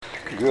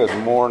Good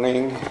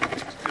morning.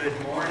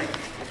 Good morning.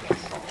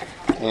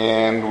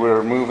 And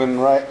we're moving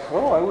right.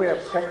 Oh, we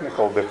have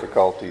technical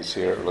difficulties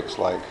here, it looks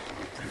like.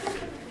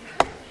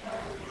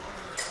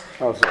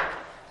 How's it?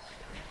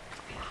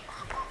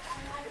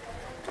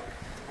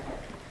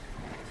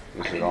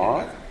 Is it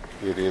on?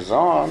 It is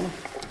on.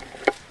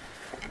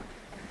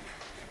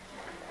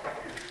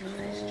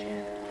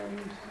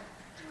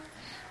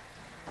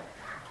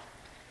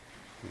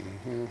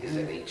 Is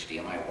it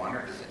HDMI 1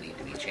 or does it need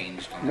to be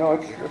changed? No,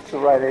 it's the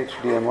right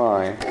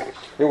HDMI.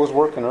 It was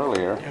working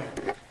earlier.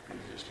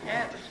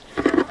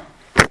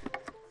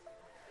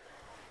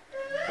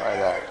 Try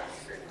that.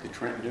 Did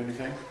Trent do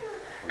anything?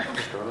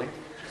 Just early?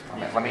 I'll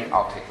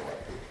take a look.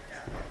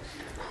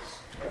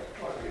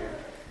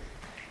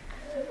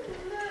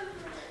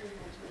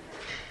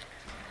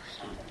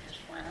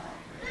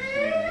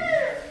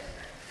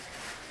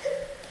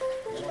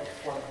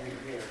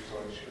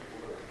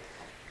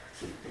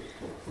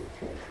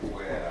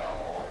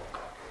 Well,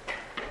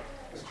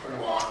 let's turn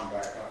the line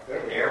back up. There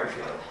we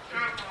go.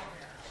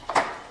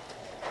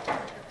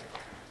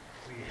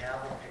 We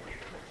have a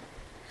picture.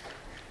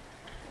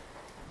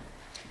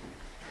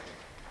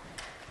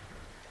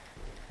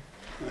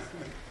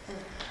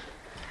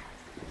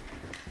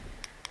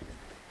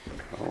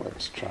 Well,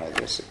 let's try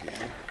this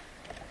again.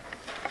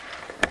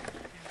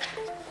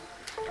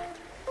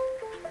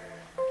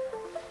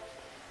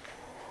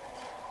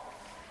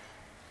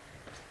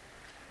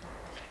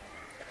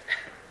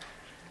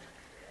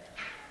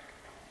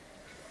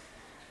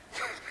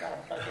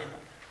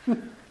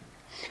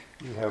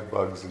 You have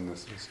bugs in the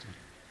system.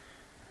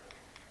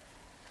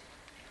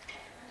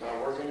 Not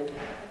working?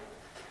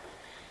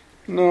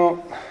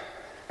 No.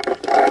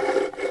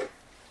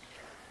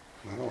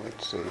 Well,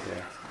 let's see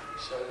here.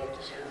 Set it up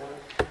the same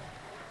way?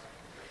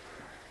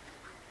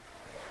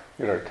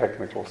 Get our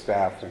technical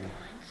staff in.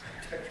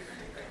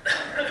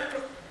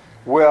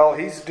 Well,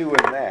 he's doing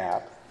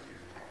that.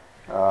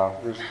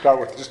 We'll start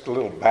with just a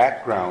little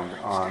background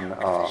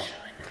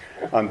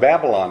on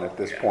Babylon at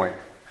this point.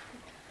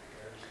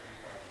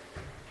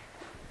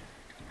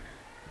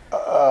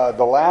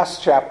 The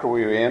last chapter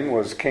we were in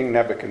was King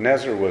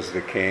Nebuchadnezzar was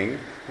the king.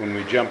 When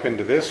we jump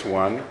into this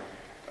one,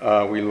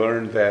 we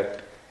learned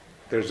that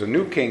there's a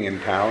new king in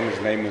town.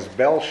 His name is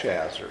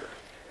Belshazzar.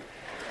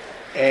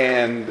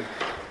 And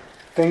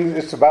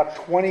it's about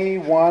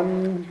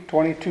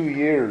 22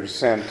 years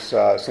since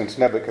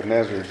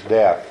Nebuchadnezzar's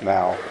death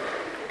now.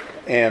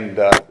 And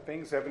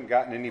things haven't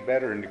gotten any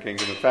better in the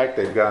kingdom. In fact,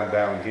 they've gone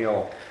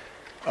downhill.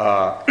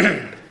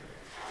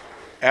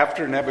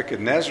 After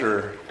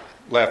Nebuchadnezzar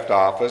left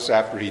office,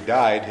 after he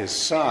died, his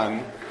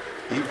son,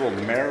 Evil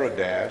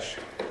Merodach,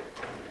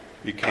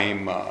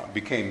 became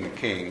the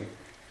king,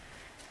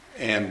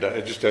 and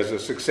just as a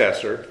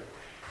successor.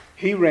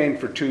 He reigned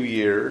for 2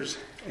 years,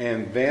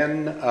 and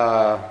then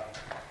I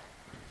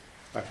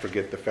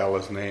forget the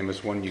fellow's name.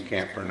 It's one you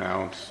can't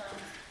pronounce,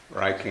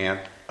 or I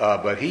can't.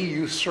 But he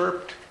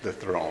usurped the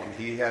throne.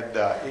 He had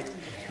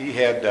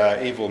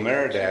Evil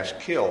Merodach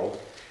killed,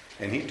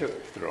 and he took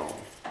the throne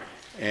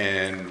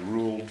and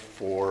ruled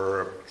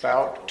for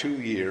about 2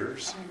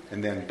 years,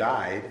 and then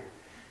died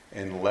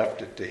and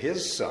left it to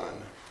his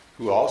son,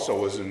 who also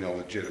was an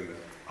illegitimate.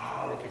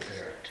 Oh, look at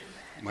there.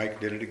 Mike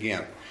did it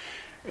again.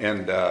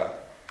 And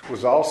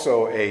was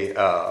also a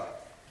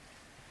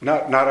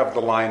not of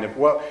the line of,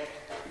 well,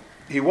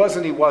 he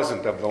wasn't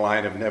of the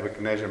line of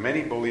Nebuchadnezzar.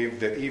 Many believed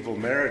that Evil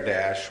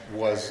Merodach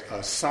was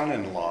a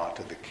son-in-law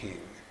to the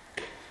king.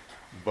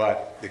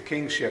 But the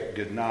kingship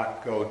did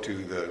not go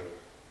to the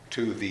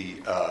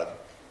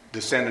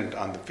descendant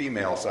on the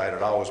female side.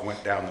 It always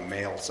went down the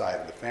male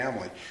side of the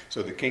family.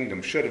 So the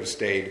kingdom should have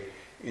stayed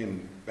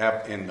in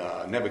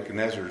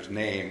Nebuchadnezzar's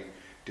name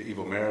to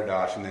Evil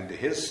Merodach and then to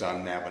his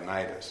son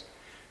Nabonidus.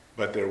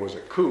 But there was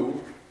a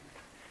coup,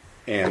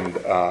 and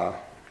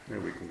there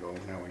we can go.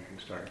 Now we can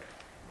start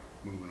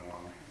moving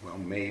along. Well,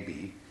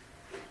 maybe.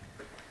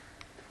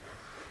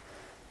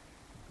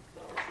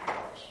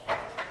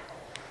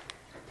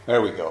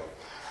 There we go.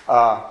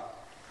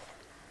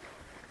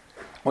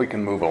 We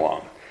can move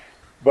along.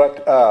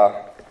 But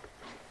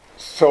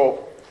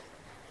so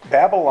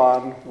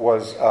Babylon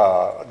was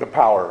the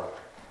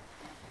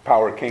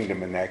power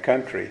kingdom in that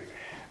country,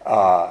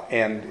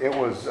 and it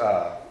was.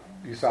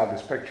 You saw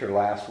this picture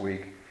last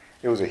week.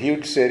 It was a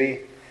huge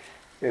city.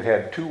 It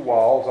had 2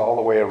 walls all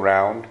the way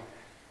around.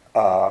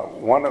 By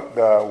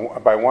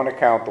one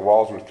account, the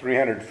walls were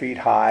 300 feet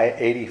high,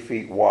 80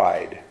 feet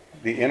wide.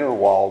 The inner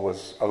wall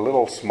was a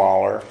little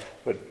smaller,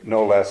 but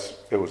no less,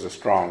 it was a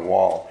strong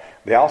wall.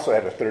 They also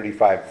had a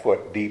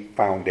 35-foot deep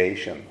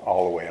foundation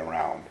all the way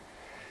around.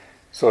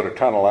 So to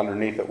tunnel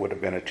underneath it would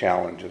have been a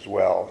challenge as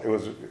well. It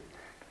was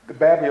the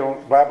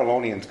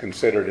Babylonians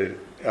considered it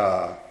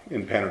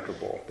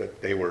impenetrable.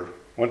 That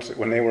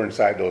when they were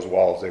inside those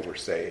walls, they were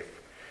safe.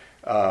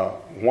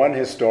 One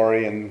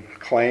historian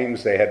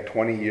claims they had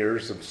 20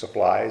 years of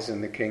supplies in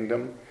the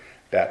kingdom.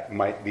 That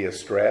might be a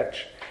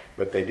stretch,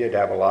 but they did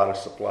have a lot of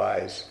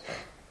supplies.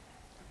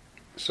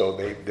 So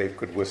they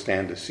could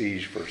withstand a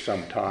siege for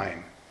some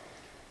time.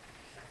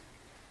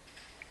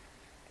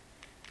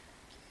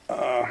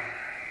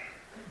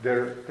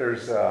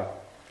 there's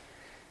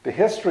the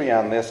history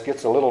on this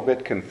gets a little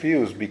bit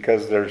confused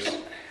because there's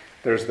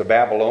the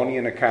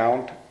Babylonian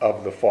account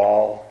of the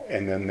fall,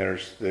 and then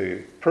there's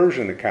the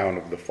Persian account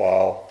of the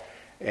fall,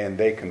 and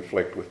they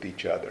conflict with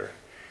each other.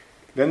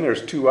 Then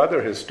there's two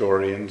other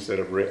historians that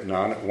have written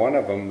on it. One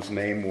of them's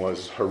name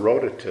was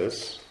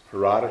Herodotus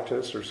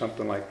or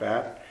something like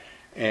that,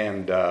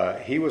 and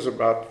he was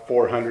about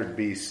 400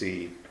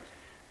 BC.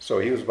 So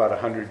he was about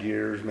 100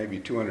 years, maybe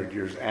 200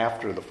 years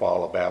after the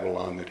fall of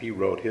Babylon that he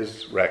wrote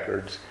his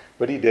records,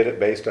 but he did it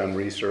based on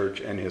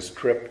research and his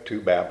trip to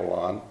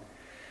Babylon.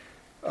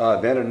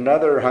 Then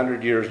another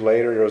 100 years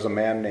later, there was a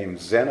man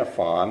named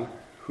Xenophon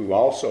who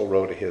also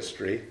wrote a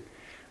history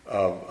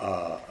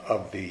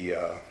of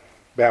the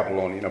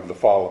Babylonian, of the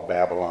fall of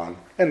Babylon,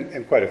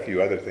 and quite a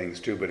few other things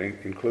too, but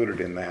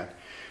included in that.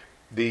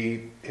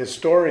 The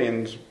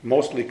historians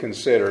mostly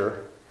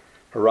consider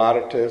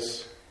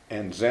Herodotus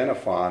and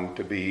Xenophon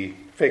to be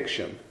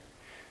fiction,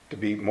 to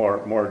be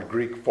more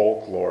Greek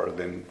folklore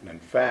than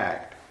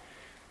fact.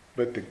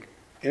 But the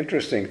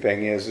interesting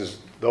thing is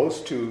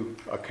those two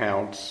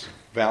accounts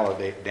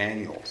validate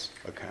Daniel's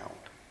account.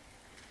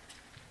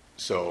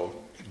 So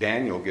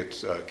Daniel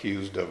gets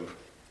accused of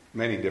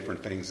many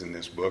different things in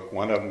this book.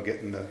 One of them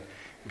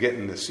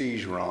getting the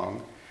siege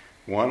wrong.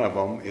 One of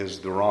them is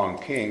the wrong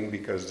king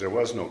because there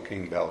was no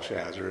King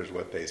Belshazzar, is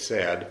what they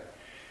said.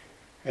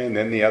 And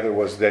then the other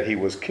was that he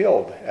was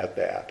killed at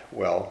that.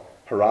 Well,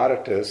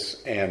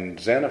 Herodotus and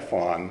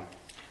Xenophon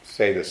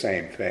say the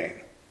same thing.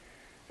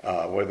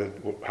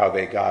 How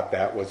they got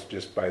that was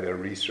just by their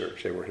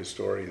research. They were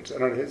historians. I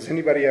don't know, has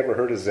anybody ever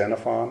heard of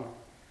Xenophon?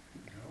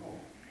 No.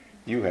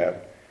 You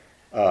have.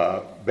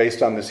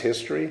 Based on this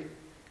history?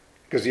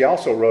 Because he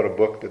also wrote a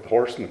book that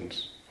horse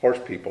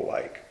people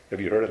like.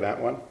 Have you heard of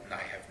that one? I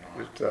have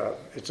not.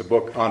 It's a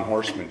book on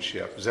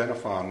horsemanship.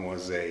 Xenophon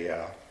was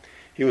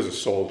he was a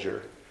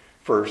soldier.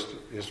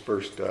 His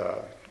first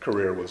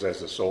career was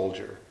as a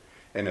soldier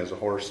and as a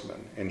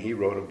horseman. And he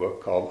wrote a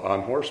book called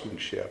On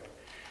Horsemanship.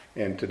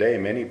 And today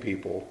many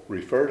people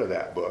refer to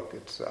that book.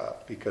 It's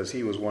because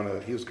he was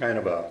kind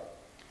of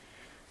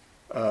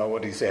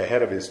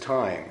ahead of his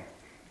time.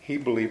 He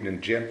believed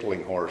in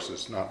gentling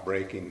horses, not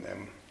breaking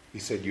them. He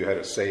said you had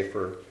a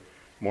safer,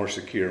 more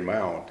secure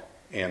mount.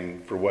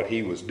 And for what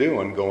he was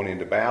doing, going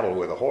into battle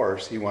with a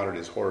horse, he wanted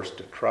his horse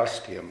to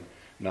trust him,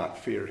 not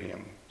fear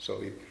him.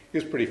 So he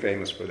was pretty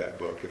famous for that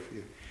book.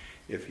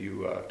 If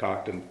you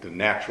talk to the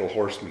natural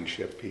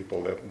horsemanship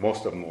people, that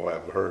most of them will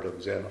have heard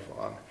of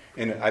Xenophon.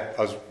 And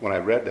when I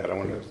read that, I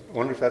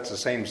wonder if that's the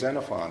same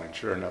Xenophon, and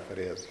sure enough it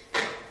is.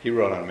 He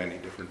wrote on many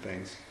different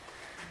things.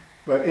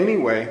 But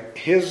anyway,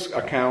 his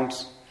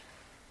accounts,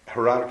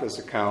 Herodotus'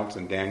 accounts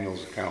and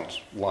Daniel's accounts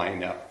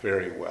line up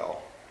very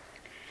well.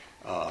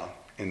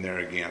 And there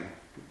again,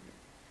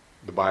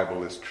 the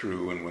Bible is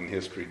true, and when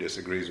history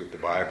disagrees with the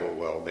Bible,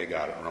 well, they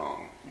got it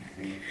wrong.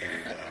 And,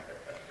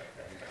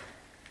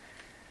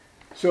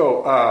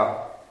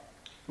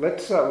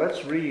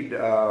 let's read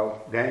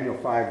Daniel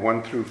 5,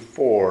 1 through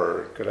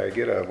 4. Could I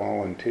get a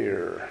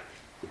volunteer?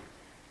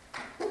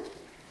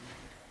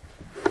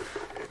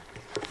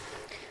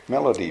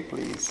 Melody,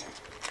 please.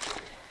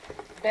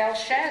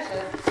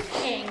 Belshazzar the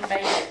king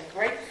made a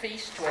great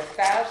feast to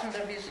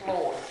 1,000 of his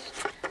lords,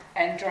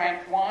 and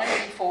drank wine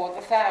before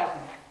the 1,000.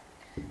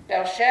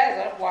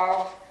 Belshazzar,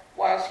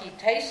 whilst he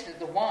tasted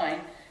the wine,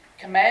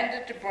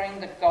 commanded to bring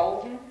the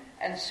golden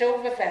and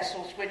silver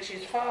vessels which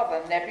his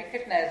father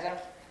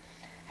Nebuchadnezzar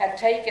had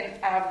taken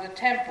out of the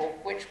temple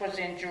which was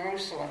in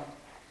Jerusalem,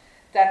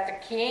 that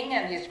the king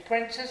and his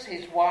princes,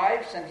 his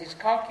wives, and his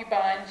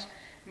concubines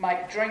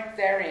might drink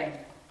therein.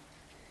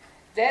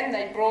 Then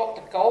they brought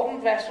the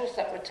golden vessels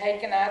that were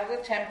taken out of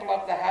the temple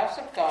of the house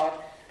of God,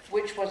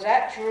 which was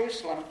at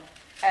Jerusalem,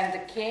 and the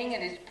king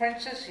and his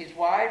princes, his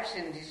wives,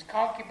 and his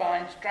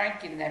concubines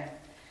drank in them.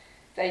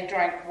 They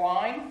drank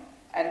wine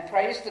and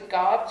praised the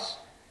gods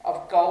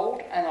of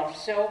gold and of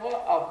silver,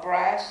 of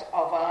brass,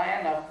 of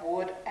iron, of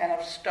wood, and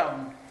of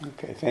stone.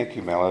 Okay, thank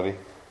you, Melody.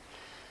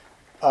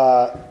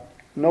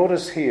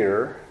 Notice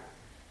here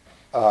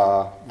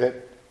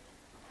that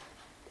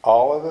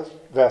all of the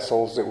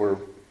vessels that were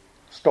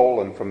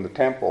stolen from the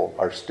temple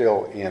are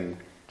still in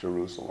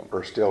Jerusalem,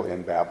 or still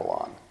in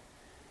Babylon.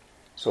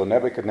 So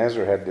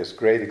Nebuchadnezzar had this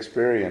great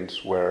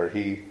experience where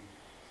he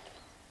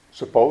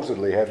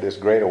supposedly had this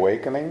great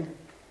awakening,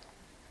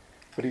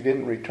 but he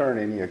didn't return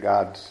any of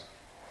God's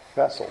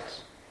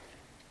vessels.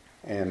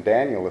 And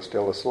Daniel is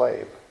still a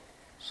slave.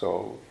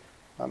 So,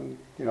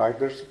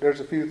 there's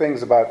a few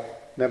things about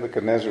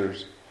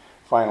Nebuchadnezzar's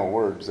final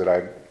words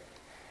that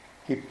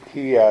he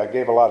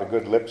gave a lot of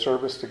good lip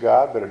service to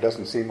God, but it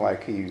doesn't seem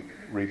like he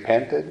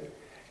repented,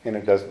 and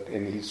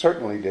he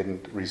certainly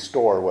didn't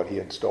restore what he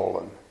had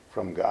stolen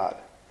from God.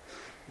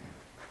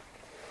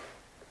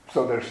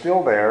 So they're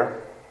still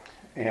there,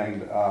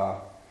 and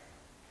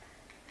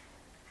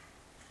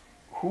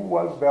who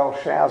was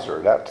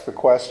Belshazzar? That's the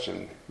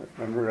question.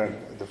 Remember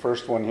the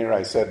first one here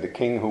I said the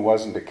king who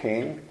wasn't a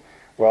king?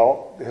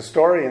 Well, the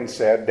historian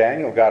said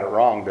Daniel got it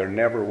wrong. There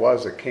never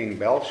was a King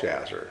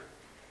Belshazzar.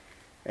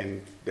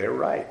 And they're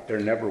right. There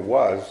never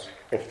was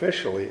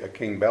officially a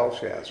King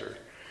Belshazzar.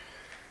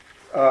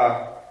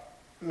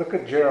 Look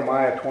at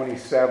Jeremiah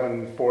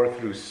 27, 4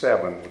 through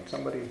 7. Would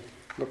somebody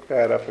look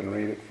that up and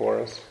read it for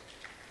us?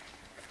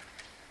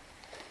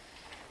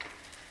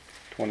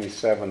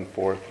 27,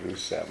 4 through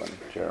 7,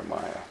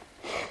 Jeremiah.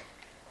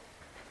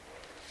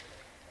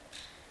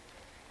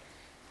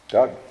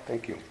 Doug,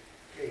 thank you.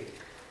 Okay.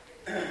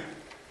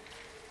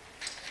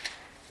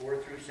 4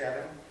 through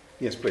 7.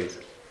 Yes, please.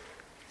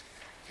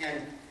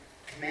 And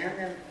command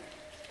them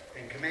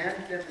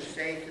to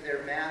say to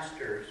their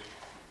masters,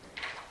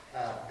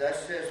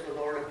 thus says the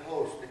Lord of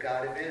hosts, the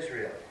God of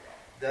Israel,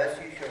 thus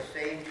you shall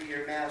say to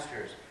your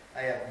masters,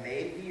 I have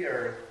made the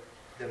earth,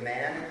 the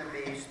man and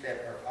the beast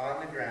that are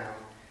on the ground,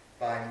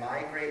 by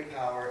my great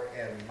power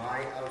and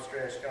my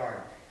outstretched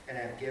arm, and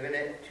have given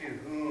it to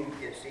whom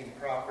it seemed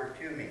proper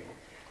to me.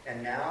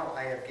 And now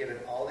I have given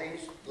all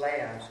these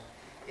lands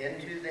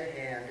into the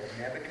hand of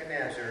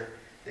Nebuchadnezzar,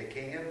 the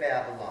king of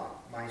Babylon,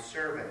 my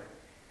servant,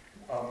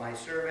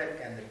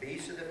 and the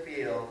beasts of the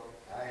field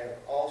I have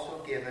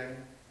also given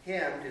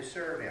him to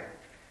serve him.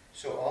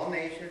 So all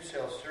nations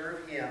shall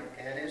serve him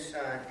and his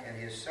son and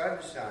his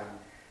son's son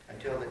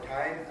until the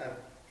time of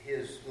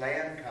his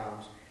land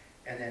comes,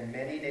 and then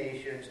many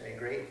nations and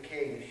great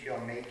kings shall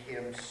make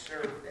him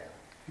serve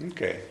them.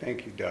 Okay,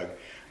 thank you, Doug.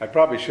 I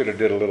probably should have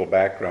did a little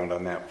background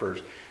on that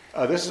first.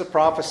 This is a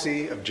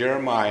prophecy of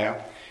Jeremiah.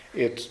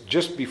 It's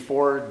just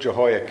before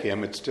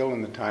Jehoiakim. It's still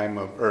in the time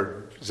of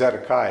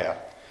Zedekiah,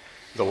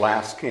 the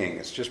last king.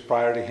 It's just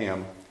prior to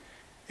him.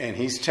 And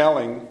he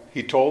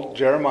told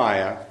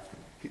Jeremiah,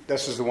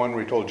 this is the one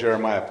where he told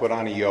Jeremiah, put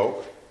on a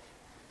yoke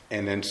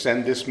and then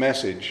send this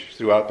message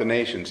throughout the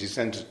nations. He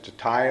sends it to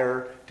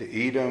Tyre,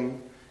 to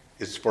Edom.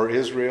 It's for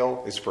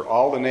Israel. It's for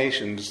all the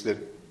nations that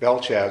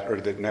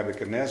that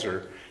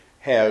Nebuchadnezzar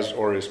has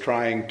or is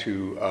trying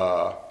to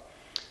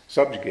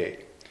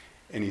subjugate.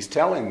 And he's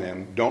telling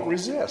them, don't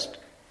resist,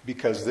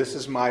 because this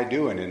is my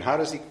doing. And how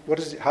does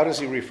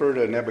he refer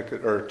to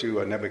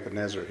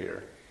Nebuchadnezzar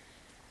here?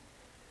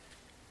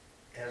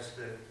 As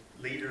the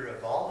leader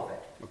of all of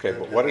it. Okay,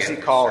 but what does he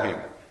call him?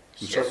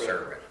 His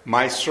servant.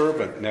 My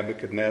servant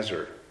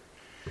Nebuchadnezzar.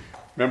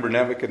 Remember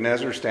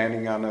Nebuchadnezzar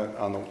standing on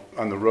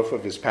the roof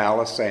of his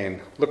palace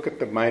saying, look at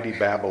the mighty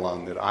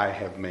Babylon that I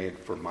have made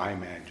for my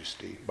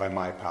majesty, by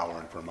my power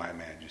and for my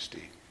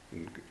majesty.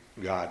 And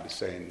God is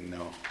saying,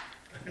 no.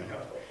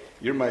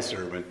 You're my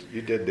servant.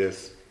 You did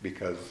this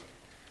because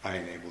I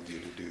enabled you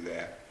to do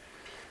that.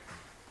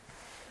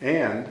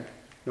 And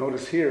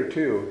notice here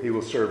too, he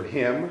will serve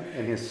him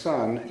and his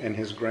son and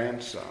his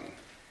grandson.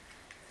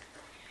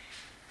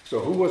 So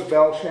who was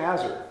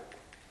Belshazzar?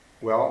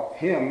 Well,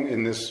 him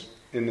in this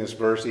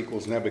verse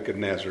equals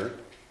Nebuchadnezzar.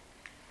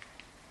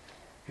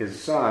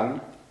 His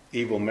son,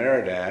 Evil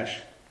Merodach,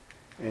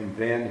 and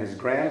then his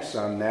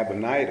grandson,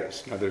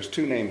 Nabonidus. Now there's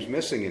two names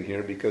missing in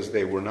here because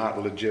they were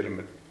not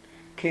legitimate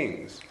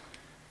kings.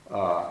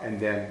 And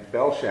then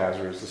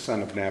Belshazzar is the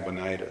son of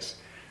Nabonidus.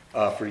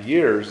 For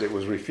years it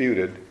was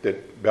refuted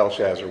that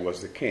Belshazzar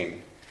was the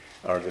king,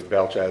 or that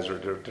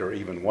there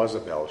even was a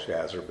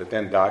Belshazzar, but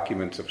then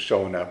documents have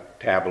shown up,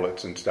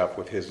 tablets and stuff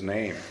with his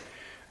name.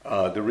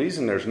 The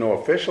reason there's no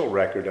official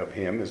record of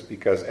him is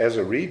because as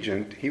a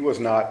regent, he was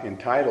not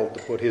entitled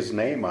to put his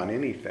name on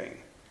anything.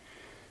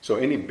 So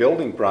any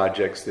building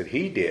projects that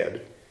he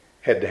did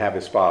had to have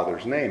his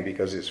father's name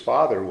because his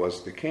father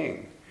was the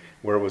king.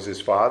 Where was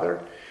his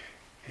father?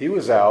 He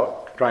was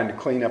out trying to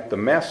clean up the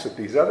mess that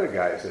these other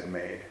guys had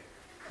made.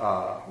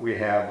 We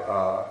have,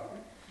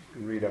 you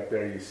can read up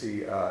there, you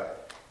see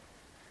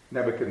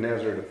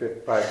Nebuchadnezzar to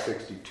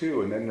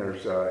 562, and then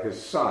there's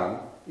his son,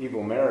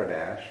 Evil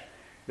Merodach,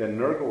 then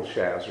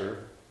Nergal-Shazzar.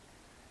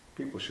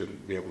 People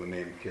shouldn't be able to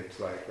name kids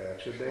like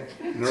that, should they?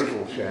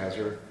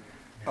 Nergal-Shazzar.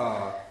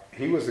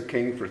 He was the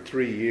king for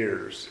 3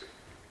 years.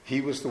 He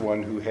was the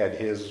one who had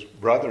his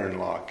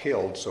brother-in-law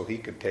killed so he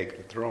could take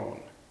the throne.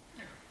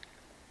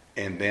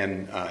 And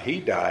then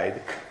he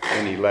died,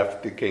 and he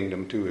left the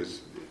kingdom to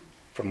his,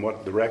 from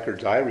what the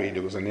records I read,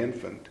 it was an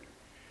infant.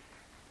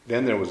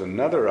 Then there was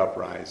another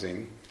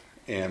uprising,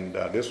 and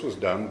this was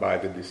done by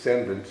the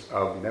descendants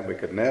of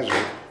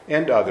Nebuchadnezzar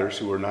and others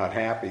who were not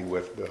happy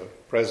with the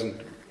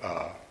present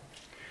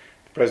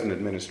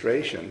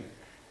administration,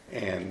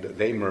 and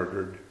they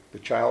murdered the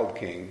child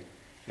king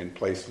and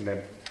placed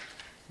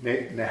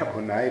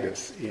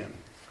Nabonidus in.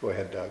 Go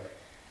ahead, Doug.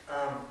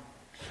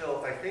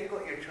 So I think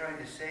what you're trying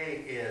to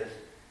say is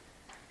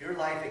your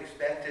life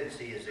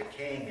expectancy as a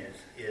king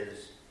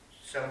is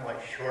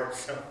somewhat short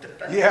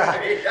sometimes. Yeah.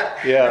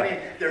 Yeah. I mean,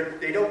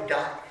 they don't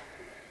die.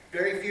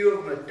 Very few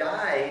of them have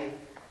died.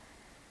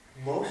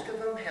 Most of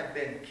them have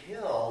been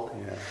killed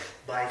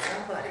by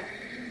somebody.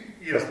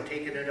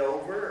 Taking it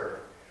over. Or...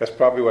 That's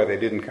probably why they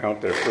didn't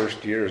count their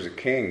first year as a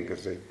king,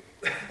 because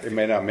they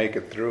may not make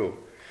it through.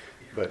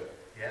 But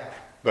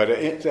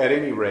at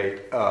any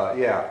rate,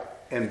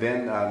 And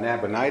then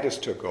Nabonidus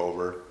took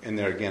over, and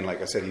there again,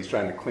 like I said, he's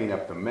trying to clean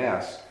up the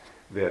mess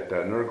that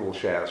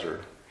Nergal-Shazzar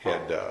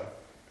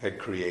had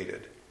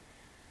created.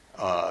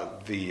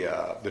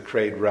 The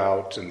trade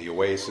routes and the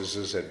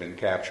oases had been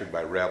captured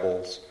by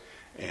rebels,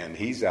 and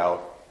he's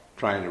out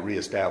trying to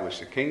reestablish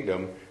the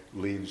kingdom,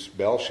 leaves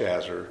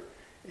Belshazzar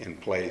in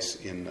place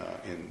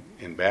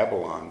in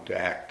Babylon to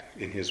act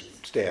in his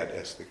stead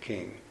as the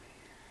king.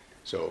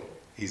 So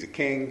he's a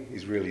king.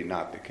 He's really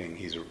not the king.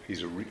 He's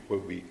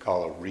what we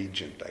call a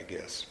regent, I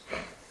guess.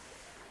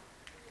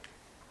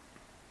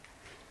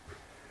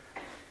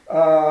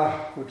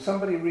 Would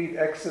somebody read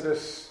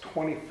Exodus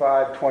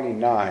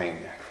 25:29?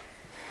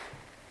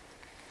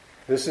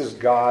 This is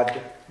God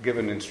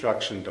giving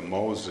instruction to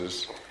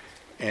Moses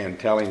and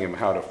telling him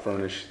how to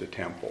furnish the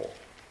temple.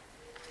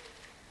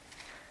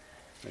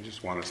 I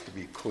just want us to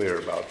be clear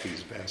about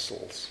these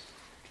vessels.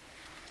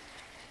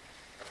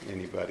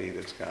 Anybody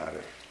that's got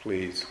it,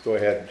 please. Go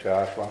ahead,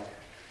 Joshua.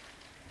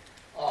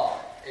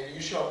 And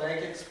you shall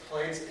make its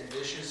plates and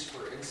dishes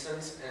for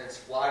incense, and its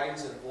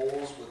flagons and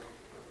bowls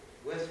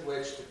with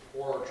which to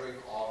pour drink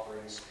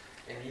offerings,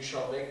 and you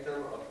shall make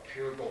them of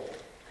pure gold.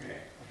 Okay,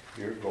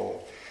 pure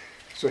gold.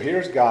 So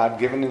here's God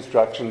giving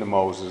instruction to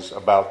Moses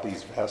about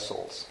these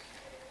vessels.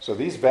 So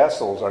these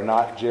vessels are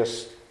not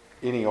just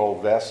any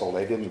old vessel.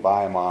 They didn't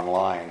buy them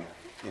online,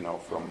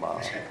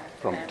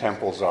 from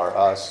Temples R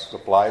Us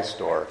supply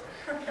store.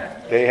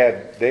 They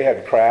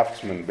had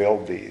craftsmen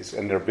build these,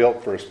 and they're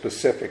built for a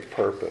specific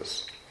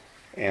purpose.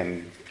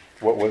 And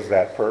what was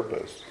that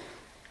purpose?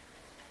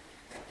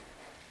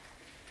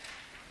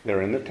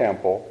 They're in the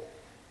temple.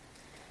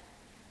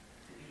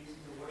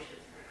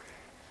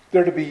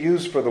 They're to be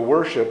used for the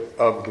worship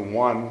of the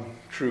one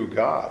true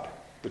God,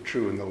 the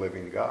true and the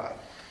living God.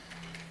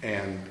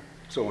 And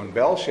so when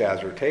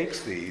Belshazzar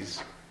takes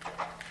these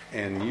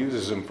and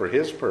uses them for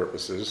his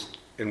purposes,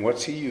 and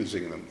what's he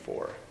using them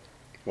for?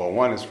 Well,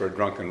 one is for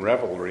drunken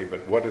revelry,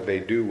 but what do they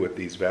do with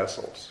these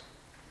vessels?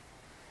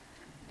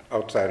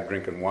 Outside of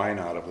drinking wine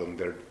out of them,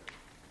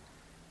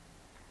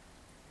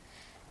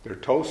 they're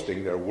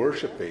toasting, they're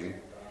worshiping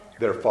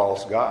their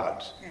false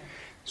gods.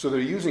 So they're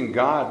using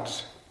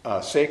God's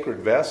sacred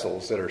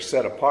vessels that are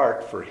set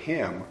apart for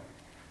him.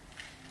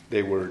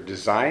 They were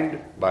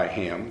designed by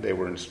him. They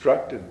were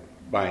instructed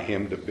by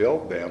him to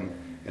build them,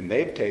 and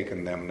they've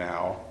taken them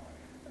now.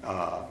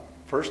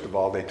 First of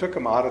all, they took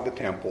them out of the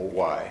temple.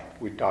 Why?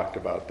 We talked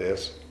about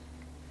this.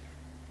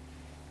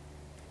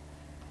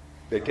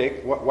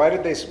 Why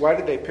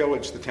did they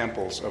pillage the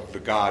temples of the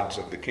gods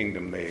of the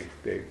kingdom they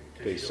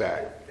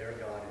sacked? Their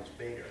God is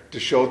bigger. To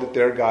show that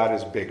their God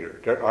is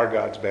bigger. Our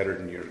God's better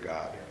than your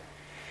God.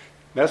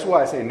 That's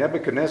why I say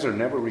Nebuchadnezzar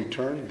never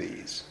returned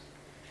these.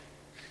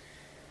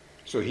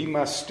 So he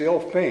must still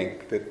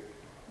think that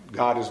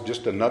God is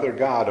just another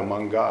God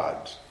among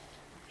gods,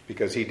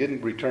 because he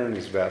didn't return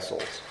his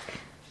vessels.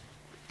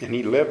 And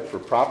he lived for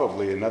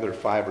probably another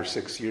 5 or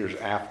 6 years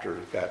after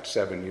that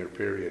 7-year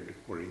period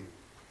where he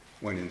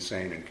went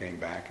insane and came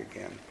back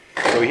again.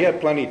 So he had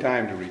plenty of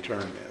time to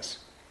return this.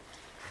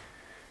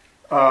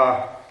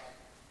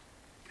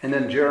 And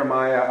then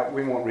Jeremiah,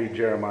 we won't read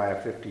Jeremiah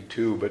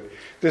 52, but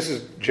this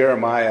is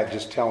Jeremiah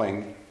just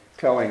telling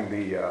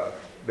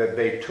that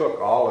they took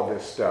all of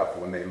this stuff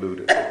when they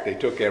looted it. They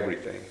took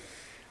everything.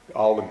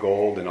 All the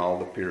gold and all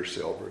the pure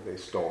silver. They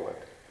stole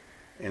it.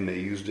 And they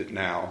used it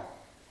now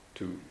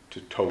to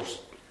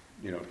toast,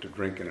 to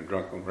drink in a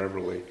drunken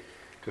revelry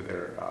to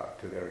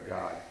their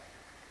God.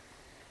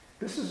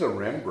 This is a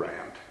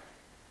Rembrandt.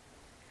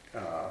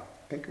 I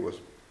think it was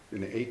in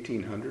the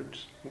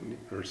 1800s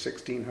or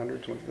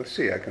 1600s. Let's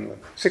see, I can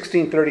look.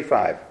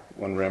 1635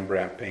 when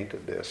Rembrandt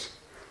painted this,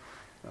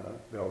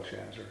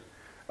 Belshazzar.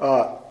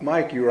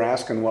 Mike, you were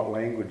asking what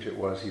language it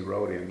was he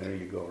wrote in. There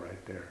you go,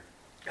 right there.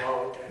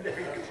 Oh, okay.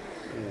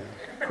 Yeah.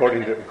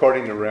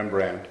 According to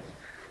Rembrandt.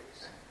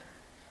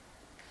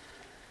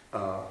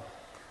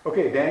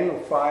 Okay, Daniel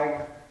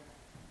 5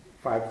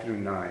 through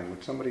 9.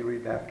 Would somebody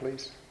read that,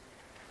 please?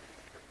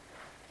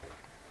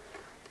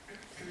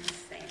 In the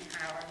same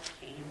hour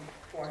came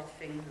forth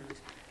fingers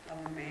of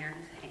a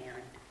man's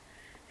hand,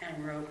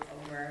 and wrote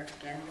over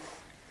against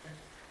the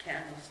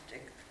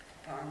candlestick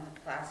upon the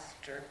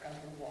plaster of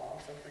the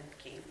walls of the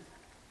king's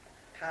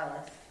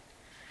palace.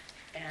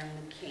 And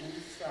the king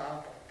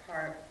saw the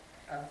part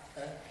of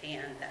the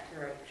hand that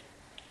wrote.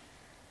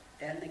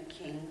 Then the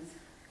king's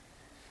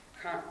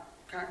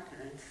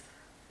countenance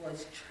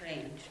was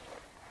changed,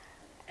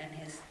 and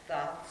his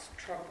thoughts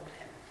troubled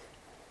him,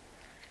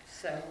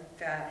 so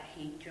that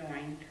his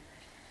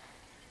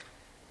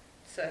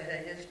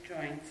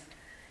joints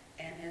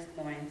and his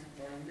loins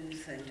were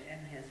loosened,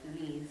 and his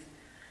knees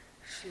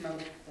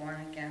smote one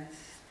against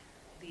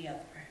the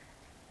other.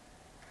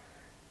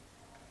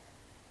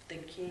 The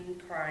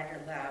king cried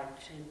aloud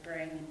to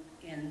bring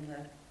in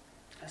the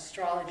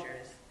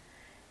astrologers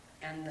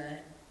and the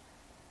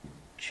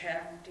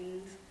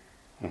Chaldeans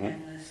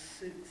and the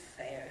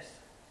soothsayers.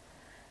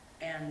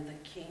 And the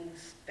king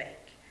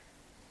spake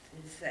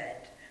and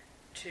said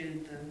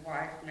to the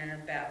wise men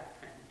about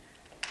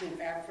him,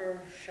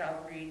 whoever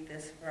shall read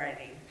this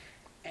writing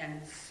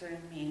and show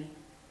me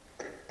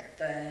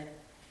the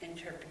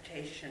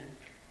interpretation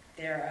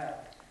thereof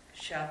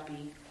shall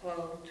be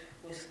clothed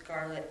with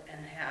scarlet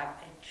and have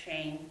a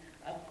chain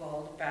of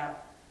gold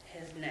about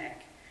his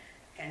neck,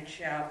 and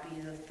shall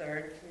be the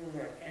third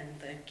ruler in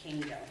the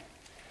kingdom.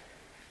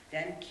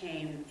 Then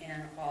came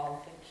in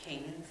all the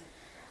king's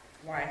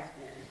wise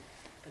men,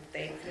 but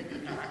they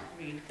could not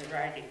read the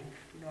writing,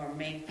 nor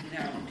make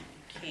known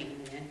to the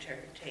king the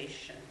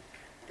interpretation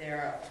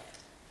thereof.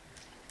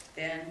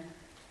 Then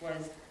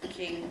was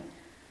King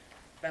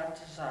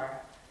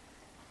Belteshazzar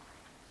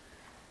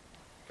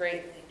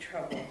greatly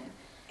troubled,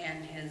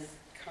 and his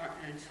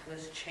countenance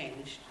was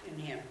changed in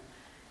him,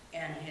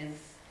 and his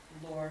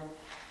lord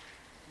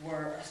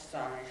were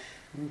astonished.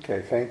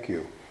 Okay, thank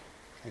you.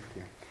 Thank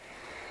you.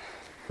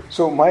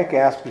 So Mike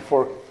asked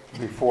before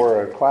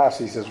class,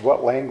 he says,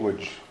 what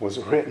language was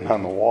written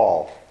on the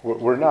wall?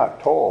 We're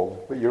not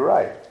told, but you're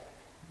right.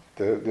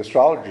 The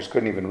astrologers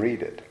couldn't even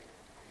read it.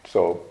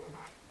 So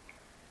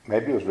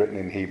maybe it was written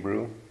in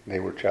Hebrew. They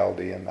were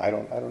Chaldean. I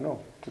don't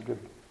know. It's a good.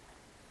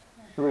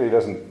 It really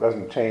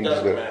doesn't change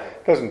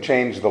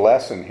the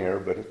lesson here,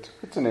 but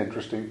it's an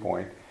interesting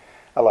point.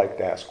 I like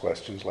to ask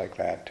questions like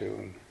that too,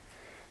 and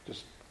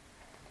just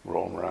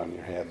roll them around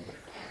your head.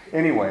 But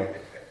anyway,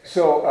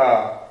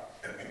 so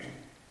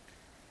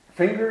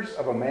fingers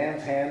of a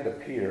man's hand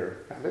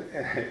appear,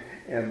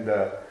 and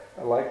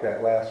I like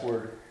that last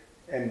word.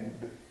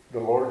 And the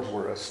lords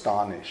were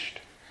astonished.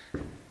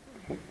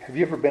 Have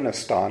you ever been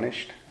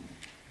astonished?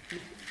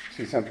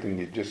 See something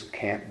you just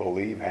can't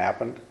believe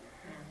happened?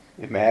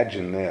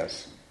 Imagine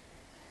this.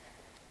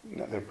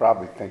 They're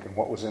probably thinking,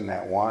 what was in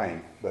that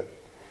wine? But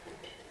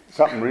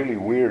something really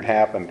weird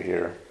happened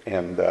here.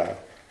 And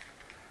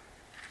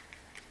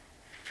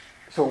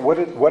so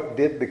what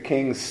did the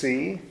king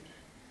see?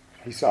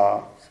 He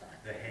saw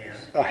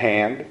a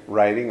hand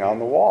writing on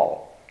the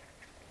wall.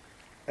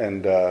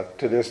 And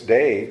to this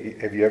day,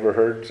 have you ever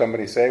heard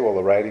somebody say, well,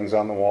 the writing's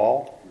on the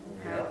wall?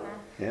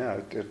 Yeah,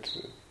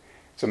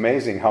 it's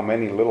amazing how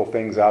many little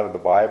things out of the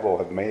Bible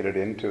have made it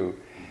into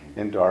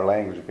our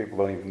language. People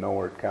don't even know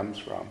where it comes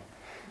from.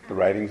 The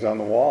writing's on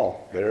the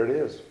wall. There it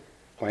is.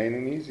 Plain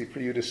and easy for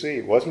you to see.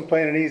 It wasn't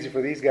plain and easy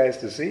for these guys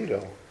to see,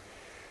 though.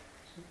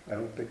 I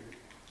don't think.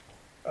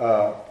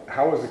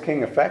 How was the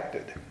king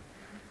affected?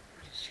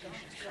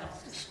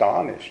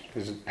 Astonished.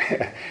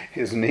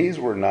 His knees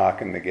were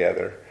knocking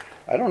together.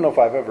 I don't know if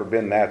I've ever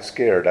been that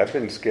scared. I've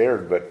been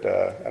scared, but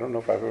I don't know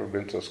if I've ever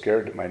been so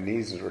scared that my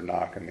knees were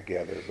knocking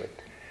together.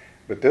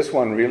 But this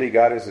one really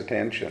got his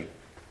attention.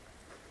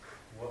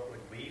 What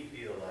would we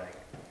feel like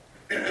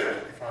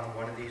if on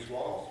one of these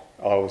walls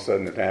All of a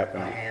sudden it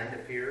happened. a hand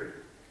appeared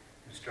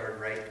and started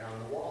writing on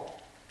the wall?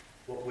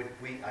 What would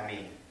we,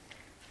 I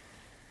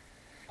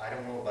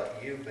don't know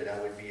about you, but I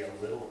would be a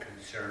little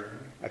concerned.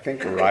 I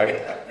think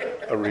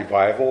a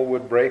revival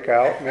would break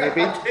out,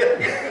 maybe.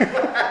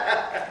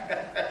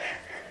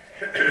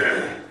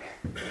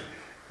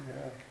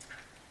 Yeah.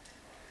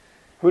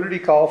 Who did he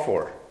call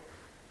for?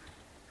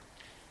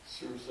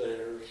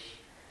 Soothsayers,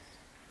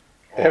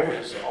 Every-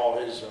 all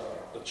his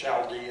the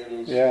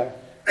Chaldeans, Yeah.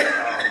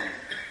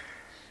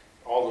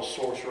 all the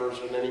sorcerers,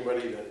 and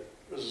anybody that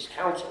was his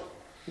counsel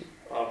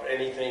of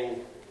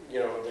anything. They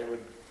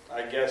would,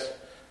 I guess,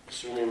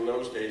 assuming in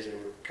those days they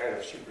were kind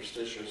of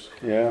superstitious,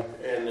 Yeah.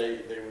 and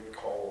they would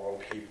call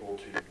on people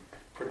to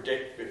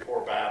predict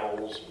before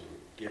battles and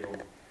give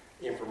them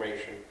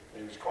information.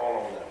 He was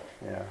calling on them.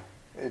 Yeah.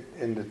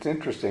 And it's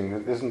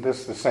interesting. Isn't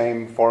this the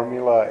same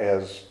formula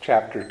as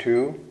chapter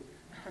 2?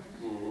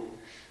 Mm-hmm.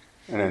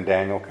 And then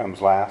Daniel comes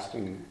last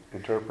and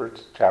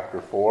interprets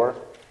chapter 4.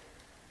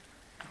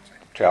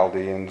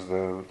 Chaldeans,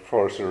 the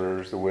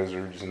sorcerers, the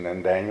wizards, and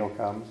then Daniel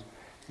comes.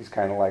 He's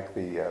kind of like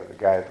the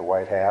guy at the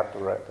white hat,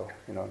 the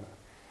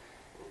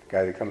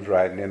guy that comes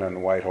riding in on the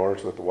white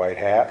horse with the white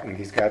hat, and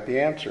he's got the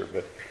answer.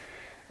 But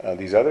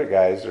these other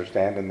guys are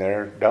standing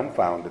there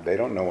dumbfounded. They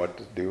don't know what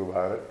to do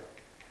about it.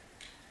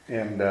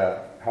 And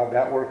how'd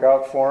that work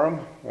out for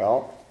them?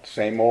 Well,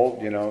 same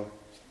old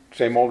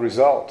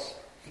results.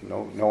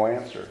 No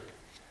answer.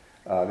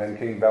 Then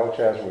King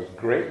Belshazzar was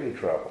greatly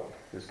troubled.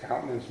 His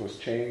countenance was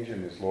changed,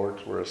 and his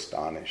lords were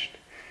astonished.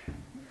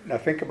 Now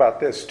think about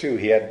this too.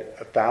 He had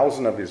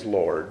 1,000 of his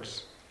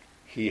lords.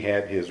 He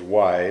had his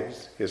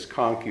wives, his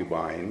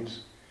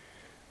concubines.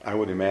 I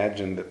would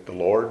imagine that the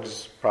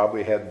lords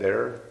probably had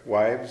their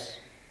wives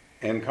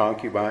and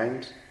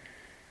concubines.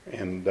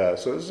 And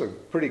so this is a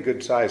pretty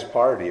good sized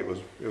party. It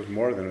was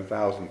more than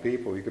 1,000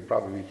 people. You could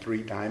probably be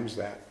 3 times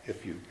that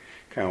if you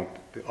count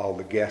all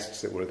the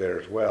guests that were there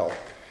as well.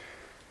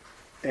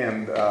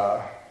 And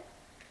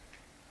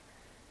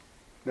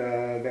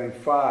then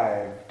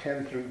 5,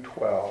 10 through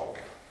 12.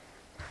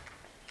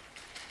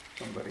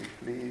 Somebody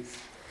please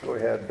go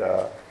ahead,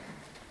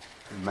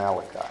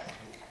 Malachi.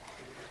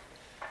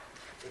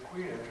 The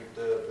queen entered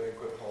the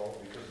banquet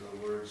hall because of the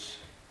words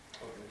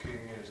of the king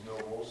and his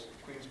nobles.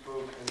 The queen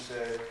spoke and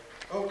said,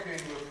 O king,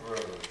 live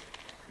forever.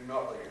 Do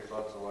not let your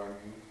thoughts alarm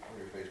you, or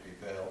your face be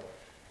pale.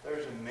 There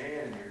is a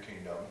man in your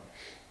kingdom,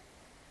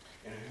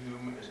 in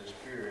whom is a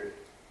spirit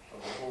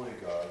of the holy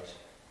gods,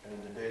 and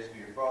in the days of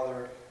your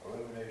father,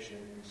 illumination,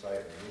 insight,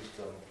 and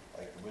wisdom,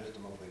 like the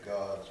wisdom of the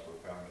gods, were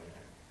found in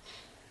him.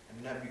 And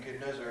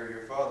Nebuchadnezzar,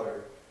 your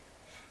father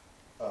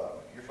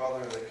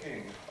the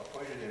king,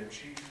 appointed him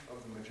chief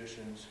of the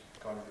magicians,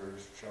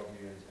 conjurers,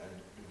 Chaldeans, and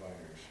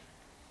diviners.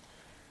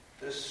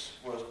 This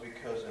was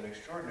because an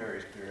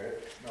extraordinary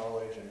spirit,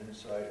 knowledge and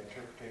insight,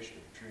 interpretation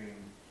of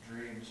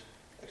dreams,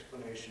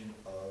 explanation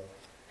of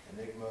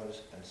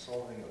enigmas, and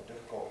solving of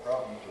difficult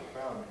problems were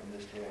found in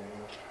this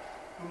Daniel,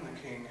 whom the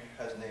king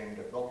has named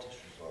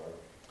Belteshazzar.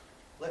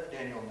 Let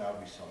Daniel now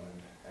be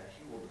summoned, and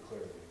he will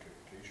declare the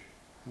interpretation.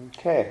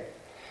 Okay.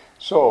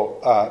 So,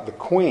 the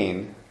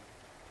queen,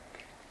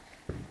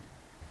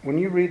 when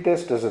you read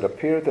this, does it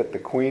appear that the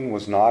queen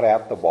was not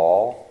at the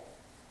ball?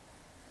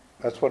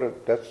 That's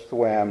the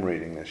way I'm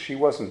reading this. She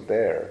wasn't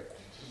there.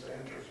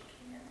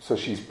 So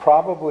she's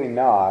probably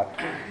not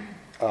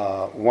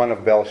one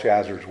of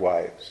Belshazzar's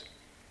wives.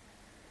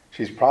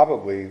 She's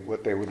probably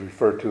what they would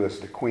refer to as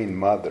the queen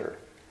mother.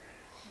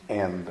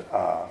 And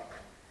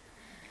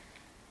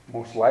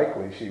most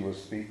likely she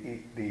was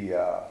the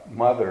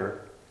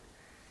mother.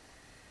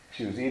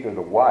 She was either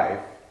the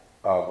wife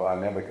of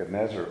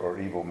Nebuchadnezzar or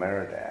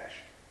Evil-Merodach.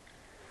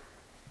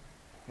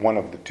 One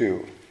of the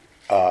two.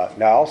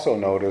 Now also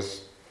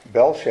notice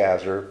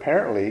Belshazzar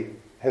apparently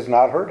has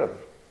not heard of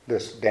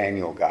this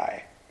Daniel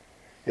guy.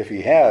 If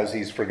he has,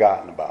 he's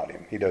forgotten about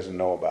him. He doesn't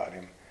know about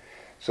him.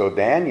 So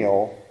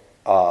Daniel,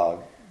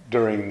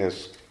 during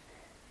this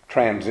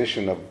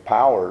transition of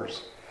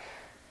powers,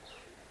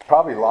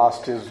 probably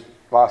lost his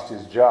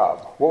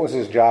job. What was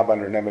his job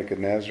under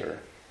Nebuchadnezzar?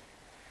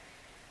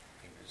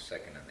 He was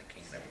second in the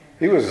kingdom.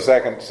 He was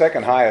the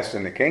second highest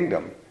in the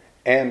kingdom.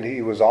 And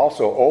he was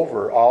also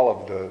over all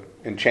of the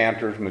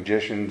enchanters,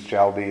 magicians,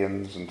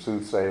 Chaldeans, and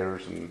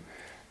soothsayers,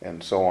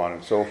 and so on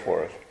and so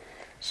forth.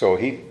 So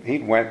he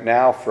went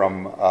now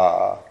from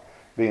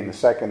being the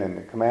second in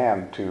the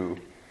command to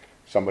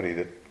somebody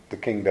that the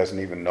king doesn't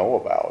even know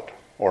about,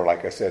 or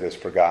like I said, is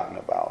forgotten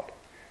about.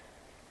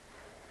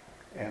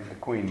 And the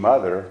queen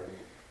mother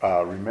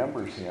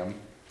remembers him.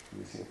 Let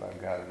me see if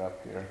I've got it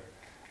up here.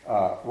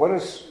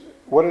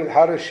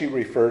 How does she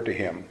refer to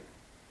him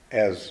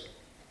as?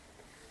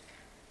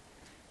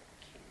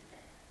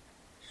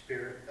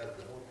 Spirit of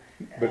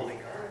the Holy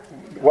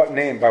God. What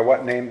name? By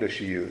what name does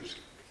she use?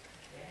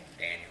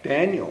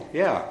 Daniel.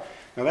 Yeah.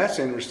 Now that's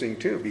interesting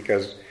too,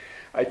 because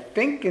I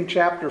think in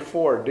chapter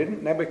 4,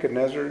 didn't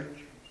Nebuchadnezzar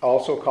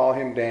also call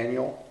him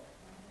Daniel?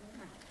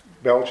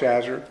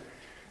 Belshazzar.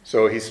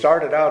 So he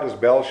started out as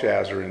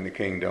Belshazzar in the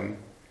kingdom,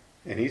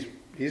 and he's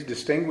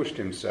distinguished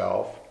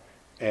himself,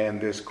 and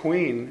this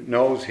queen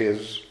knows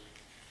his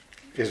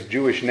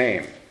Jewish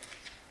name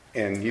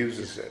and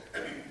uses it,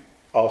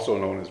 also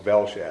known as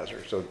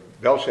Belshazzar. So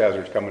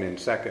Belshazzar's coming in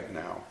second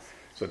now.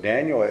 So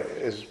Daniel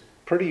is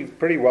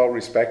pretty well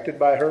respected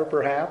by her,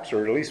 perhaps,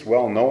 or at least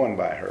well known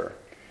by her.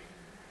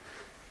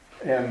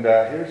 And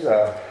here's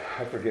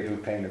I forget who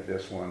painted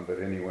this one,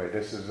 but anyway,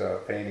 this is a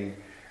painting.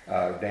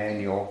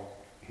 Daniel,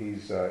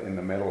 he's in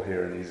the middle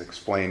here, and he's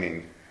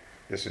explaining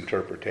this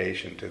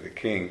interpretation to the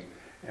king.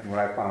 And what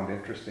I found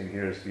interesting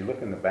here is if you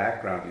look in the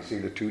background, you see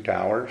the two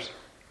towers,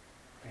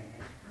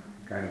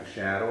 kind of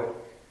shadowed.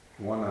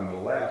 The one on the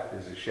left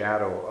is a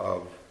shadow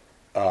of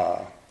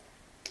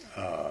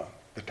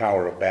the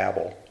Tower of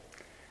Babel.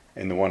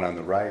 And the one on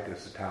the right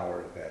is the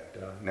tower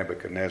that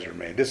Nebuchadnezzar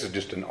made. This is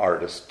just an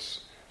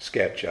artist's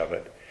sketch of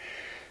it.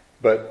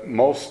 But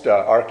most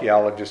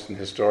archaeologists and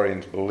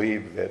historians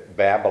believe that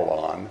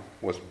Babylon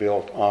was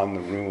built on the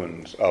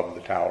ruins of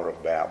the Tower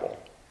of Babel.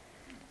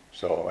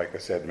 So, like I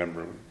said,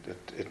 remember,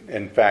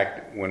 in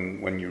fact,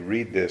 when you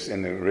read this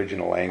in the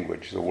original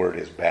language, the word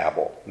is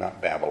Babel,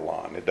 not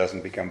Babylon. It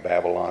doesn't become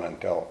Babylon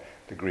until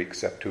the Greek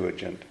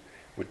Septuagint,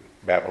 which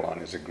Babylon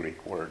is a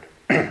Greek word.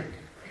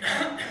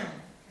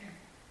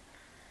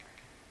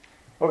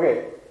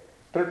 Okay,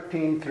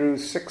 13 through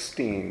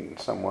 16,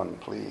 someone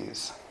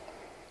please.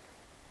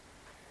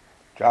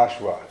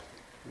 Joshua,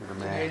 you're the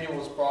man. Daniel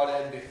was brought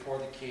in before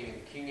the king, and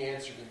the king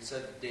answered and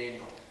said to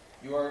Daniel,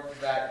 "You are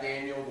that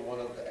Daniel, the one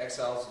of the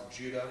exiles of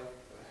Judah,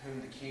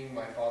 whom the king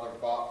my father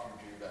brought from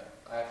Judah.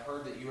 I have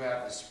heard that you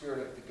have the spirit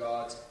of the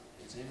gods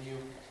is in you,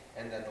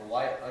 and that the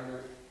light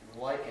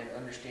and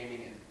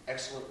understanding and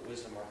excellent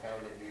wisdom are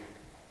found in you.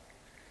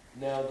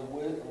 Now the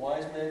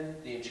wise men,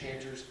 the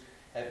enchanters,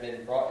 have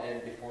been brought in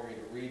before me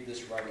to read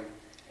this writing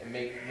and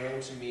make known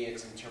to me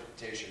its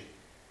interpretation.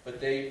 But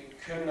they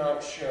could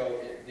not show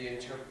the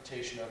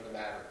interpretation of the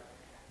matter.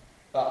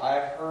 But I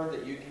have heard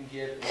that you can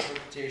give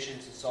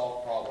interpretations and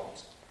solve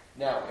problems.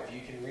 Now, if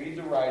you can read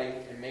the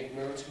writing and make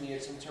known to me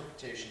its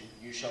interpretation,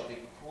 you shall be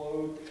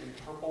clothed in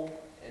purple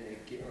and a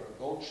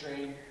gold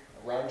chain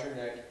around your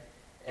neck,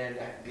 and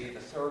be the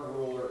third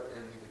ruler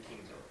in the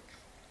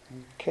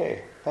kingdom."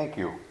 Okay, thank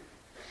you.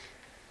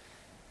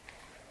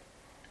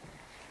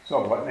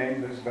 So what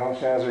name does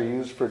Belshazzar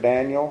use for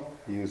Daniel?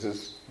 He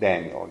uses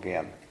Daniel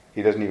again.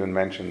 He doesn't even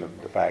mention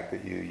the fact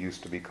that you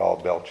used to be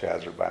called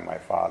Belshazzar by my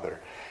father.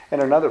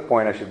 And another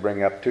point I should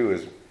bring up too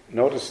is,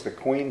 notice the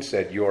queen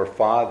said, "Your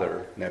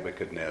father,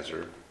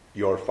 Nebuchadnezzar,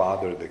 your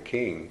father the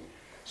king."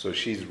 So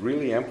she's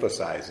really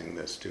emphasizing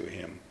this to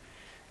him.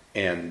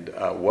 And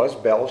was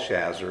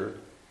Belshazzar,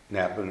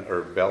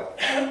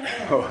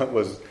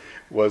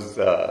 was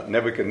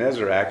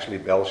Nebuchadnezzar actually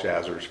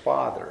Belshazzar's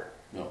father?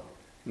 No.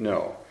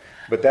 No.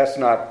 But that's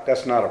not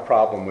a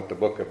problem with the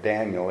book of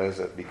Daniel, is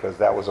it? Because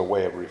that was a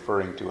way of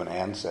referring to an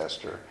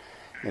ancestor.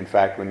 In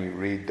fact, when you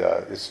read,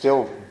 it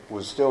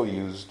was still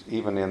used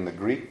even in the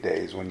Greek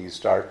days when you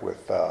start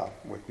with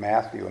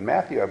Matthew. And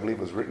Matthew, I believe,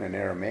 was written in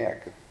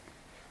Aramaic.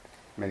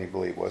 Many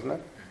believe, wasn't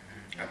it?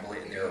 I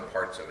believe there are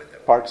parts of it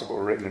that Parts of it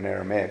were written in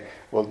Aramaic.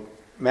 Well,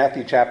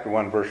 Matthew chapter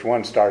 1, verse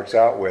 1 starts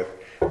out with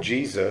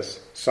Jesus,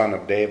 son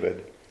of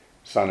David,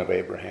 son of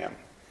Abraham.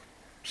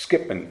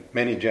 Skipping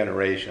many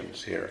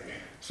generations here.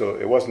 So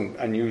it wasn't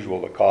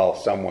unusual to call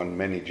someone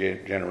many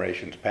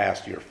generations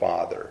past your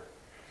father.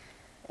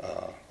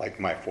 Like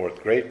my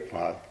fourth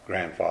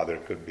great-grandfather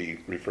could be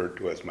referred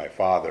to as my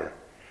father,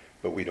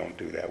 but we don't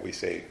do that. We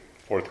say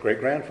fourth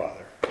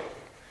great-grandfather.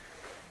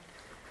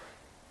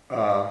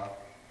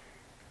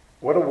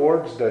 What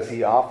awards does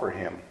he offer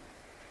him?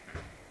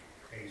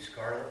 A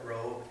scarlet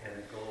robe and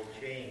a gold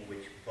chain,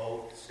 which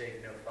both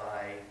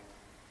signify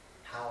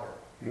power.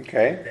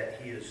 Okay.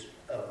 That he is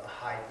of a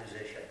high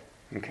position.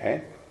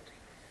 Okay.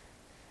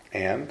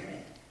 And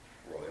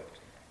royalty.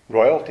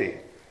 royalty.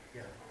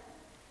 Yeah.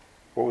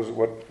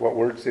 What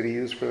words did he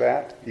use for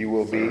that? You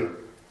will be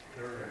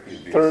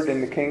Third. third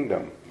in the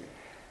kingdom.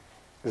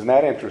 Isn't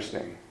that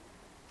interesting?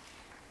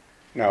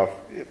 Now,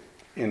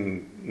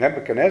 in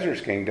Nebuchadnezzar's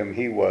kingdom,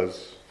 he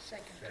was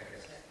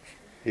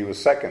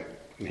second.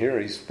 And here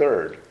he's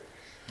third.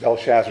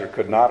 Belshazzar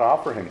could not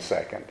offer him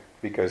second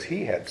because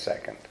he had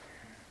second.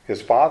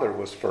 His father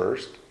was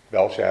first.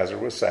 Belshazzar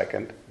was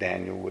second.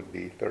 Daniel would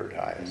be third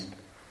highest.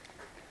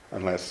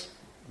 Unless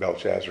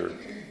Belshazzar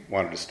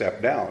wanted to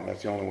step down.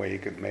 That's the only way he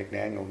could make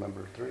Daniel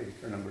number 3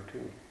 or number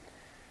 2.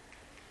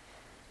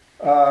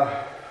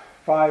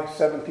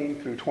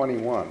 5:17 through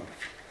 21.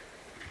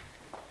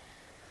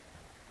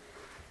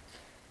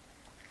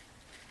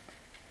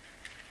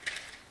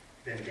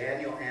 Then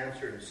Daniel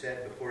answered and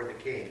said before the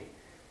king,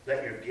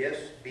 "Let your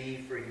gifts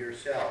be for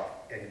yourself,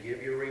 and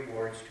give your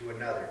rewards to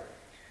another.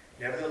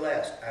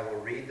 Nevertheless, I will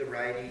read the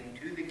writing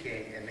to the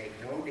king and make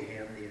known to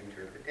him the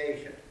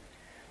interpretation.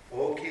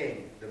 O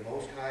king, the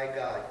Most High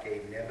God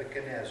gave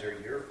Nebuchadnezzar,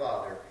 your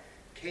father,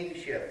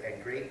 kingship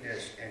and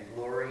greatness and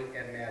glory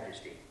and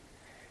majesty.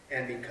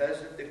 And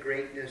because of the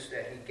greatness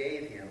that he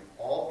gave him,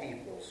 all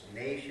peoples,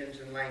 nations,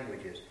 and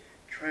languages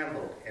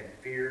trembled and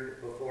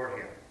feared before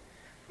him.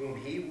 Whom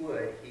he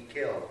would, he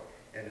killed,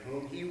 and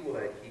whom he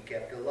would, he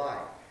kept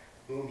alive.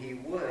 Whom he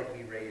would,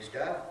 he raised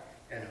up,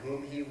 and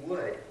whom he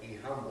would, he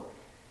humbled."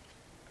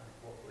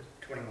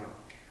 21.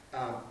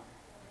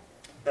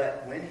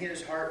 But when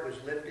his heart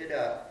was lifted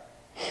up,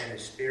 and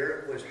his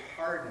spirit was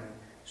hardened,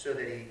 so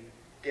that he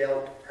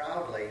dealt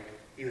proudly,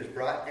 he was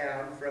brought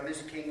down from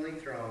his kingly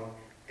throne,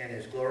 and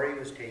his glory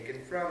was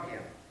taken from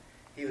him.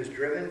 He was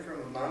driven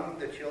from among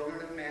the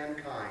children of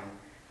mankind,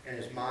 and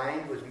his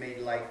mind was made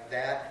like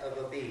that of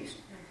a beast,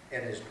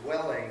 and his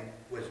dwelling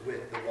was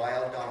with the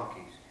wild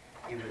donkeys.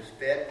 He was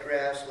fed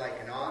grass like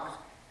an ox,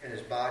 and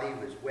his body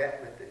was wet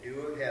with the dew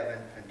of heaven,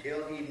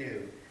 until he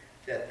knew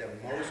that the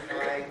Most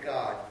High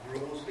God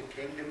rules the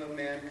kingdom of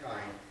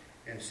mankind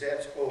and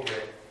sets over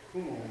it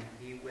whom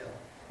he will.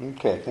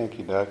 Okay, thank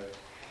you, Doug.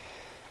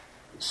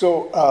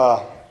 So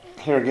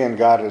here again,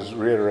 God is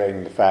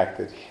reiterating the fact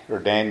that, or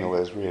Daniel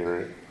is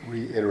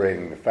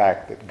reiterating the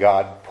fact that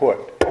God put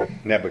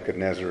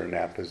Nebuchadnezzar in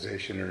that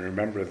position. And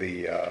remember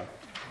the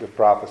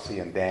prophecy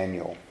in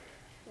Daniel.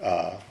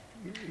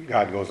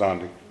 God goes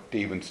on to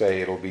even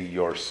say it'll be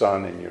your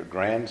son and your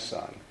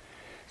grandson.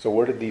 So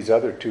where did these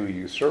other two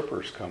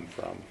usurpers come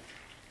from?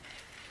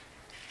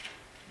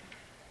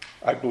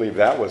 I believe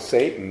that was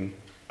Satan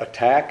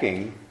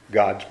attacking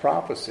God's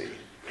prophecy,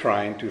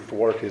 trying to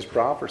thwart his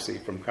prophecy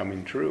from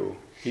coming true.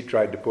 He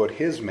tried to put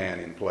his man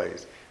in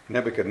place.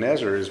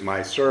 Nebuchadnezzar is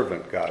my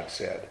servant, God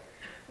said,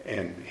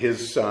 and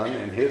his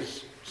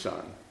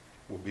son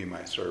will be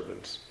my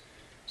servants.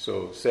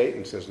 So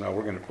Satan says, no,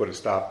 we're going to put a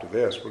stop to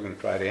this. We're going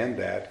to try to end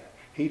that.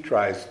 He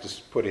tries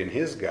to put in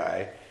his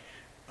guy,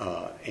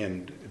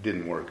 and it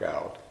didn't work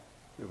out.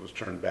 It was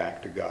turned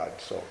back to God.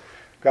 So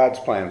God's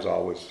plans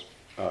always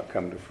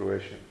come to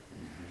fruition.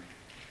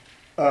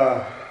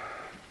 So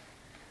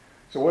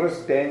what does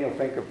Daniel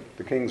think of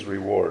the king's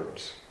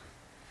rewards?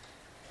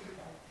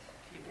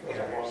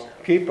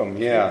 Keep them,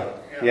 yeah.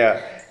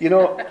 You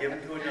know, Give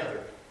them to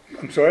another.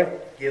 I'm sorry?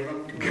 Give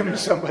them to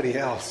somebody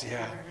else,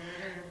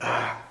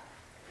 yeah.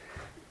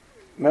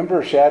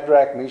 Remember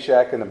Shadrach,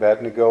 Meshach, and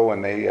Abednego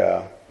when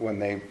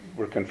they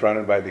were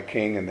confronted by the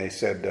king and they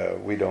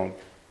said, we don't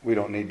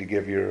need to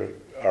give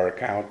our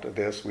account of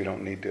this. We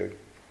don't need to.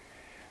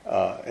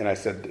 And I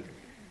said,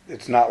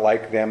 it's not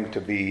like them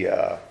to be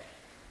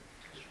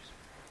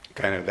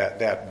kind of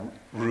that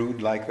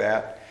rude like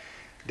that.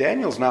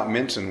 Daniel's not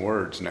mincing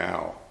words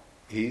now.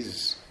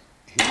 He's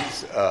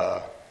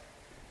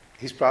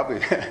probably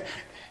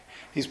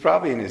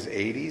in his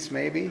 80s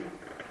maybe,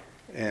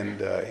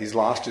 and he's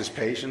lost his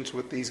patience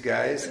with these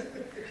guys.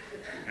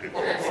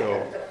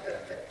 So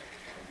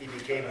He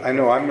became a I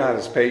know I'm not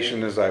as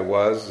patient as I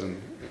was,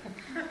 and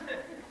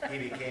He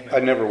became I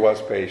never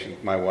was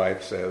patient, my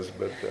wife says,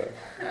 but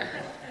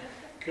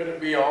Could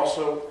it be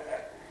also,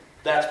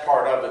 that's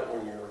part of it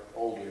when you're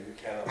older, you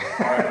kind of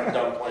like, all right, I'm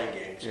done playing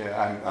games.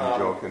 yeah, I'm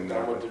joking.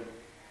 Done with the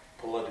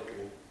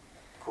politically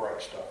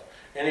correct stuff.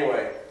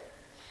 Anyway,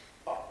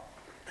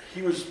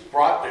 he was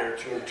brought there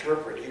to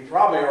interpret. He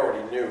probably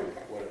already knew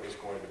what it was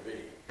going to be.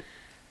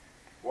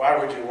 Why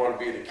would you want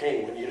to be the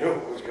king when you knew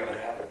what was going to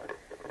happen?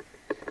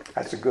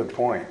 That's a good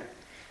point.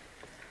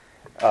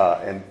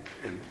 And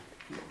in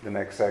the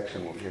next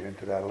section, we'll get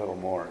into that a little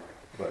more.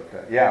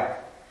 But yeah.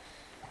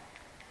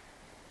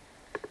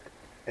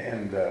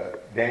 And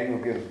Daniel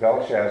gives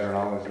Belshazzar and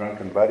all his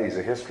drunken buddies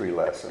a history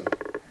lesson.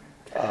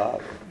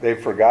 They've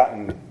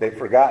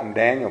forgotten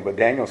Daniel, but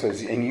Daniel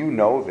says, and you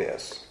know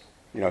this.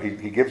 You know,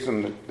 he gives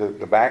them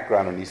the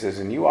background, and he says,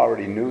 and you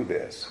already knew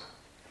this.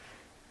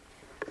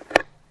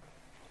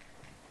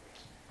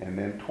 And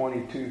then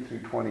 22 through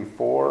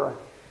 24.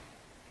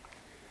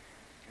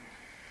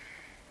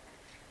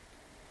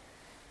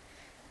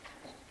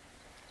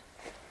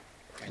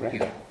 Thank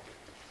you. And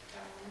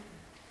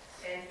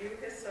you,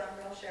 his son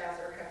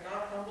Belshazzar, have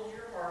not humbled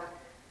your heart,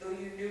 though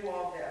you knew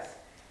all this.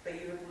 But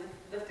you have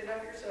lifted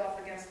up yourself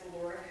against the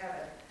Lord of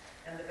heaven,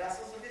 and the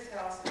vessels of his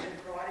house have been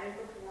brought in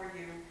before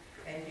you,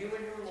 and you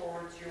and your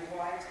lords, your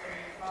wives, and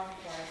your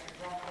concubines have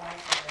drunk wine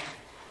from them.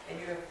 And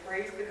you have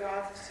praised the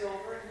gods of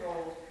silver and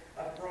gold,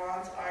 of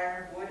bronze,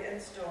 iron, wood,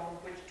 and stone,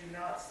 which do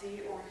not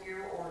see or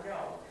hear or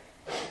know,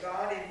 but the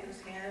God in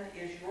whose hand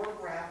is your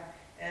breath,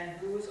 and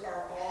whose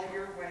are all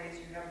your ways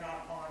you have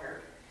not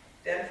honored.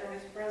 Then from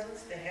his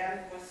presence the hand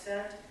was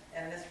sent,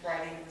 and this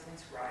writing was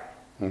inscribed.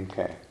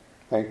 Okay,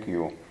 thank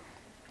you.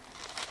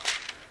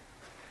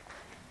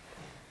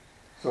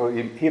 So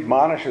he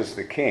admonishes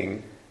the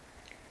king,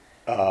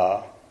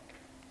 and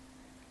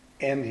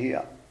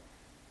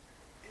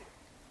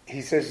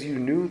he says, you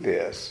knew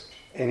this.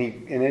 And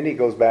then he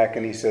goes back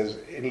and he says,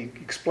 and he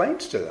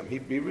explains to them. He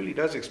really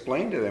does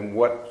explain to them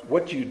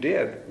what you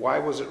did. Why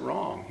was it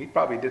wrong? He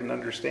probably didn't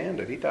understand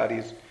it. He thought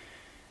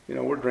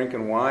we're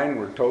drinking wine,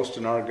 we're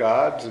toasting our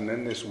gods, and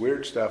then this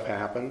weird stuff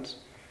happens.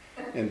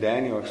 And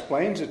Daniel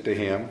explains it to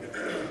him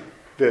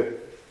that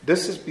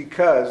this is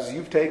because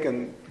you've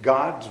taken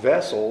God's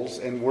vessels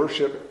and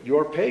worship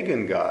your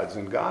pagan gods,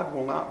 and God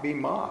will not be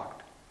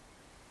mocked.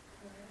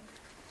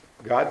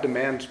 God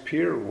demands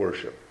pure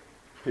worship,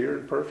 pure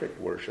and perfect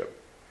worship.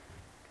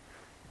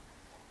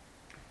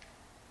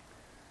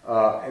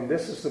 And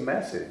this is the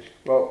message.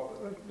 Well,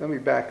 let me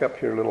back up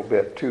here a little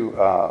bit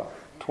to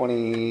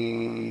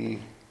 20.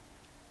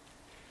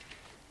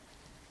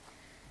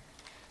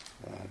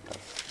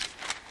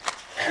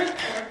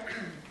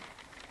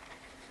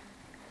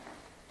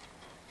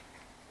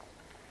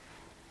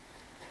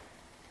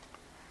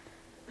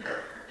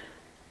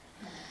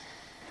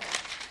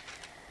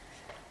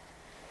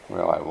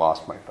 Well, I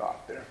lost my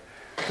thought there.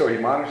 So he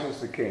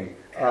admonishes the king.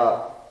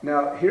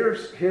 Now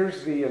here's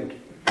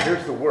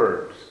the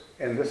words,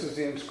 and this is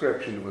the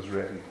inscription that was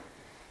written.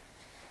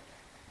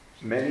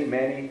 Many,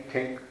 many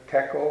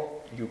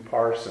tekel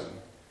upharsin.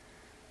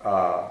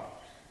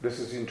 This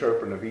is the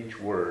interpretation of each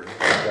word.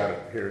 I've got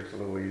it here, it's a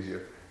little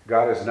easier.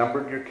 God has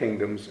numbered your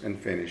kingdoms and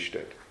finished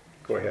it.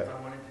 Go ahead. I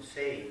wanted to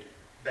say,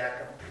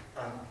 back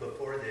up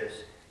before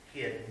this,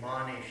 he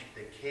admonished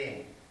the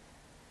king.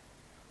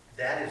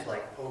 That is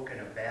like poking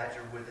a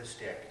badger with a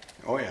stick.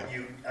 Oh, yeah.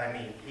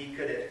 He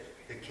could have,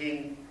 the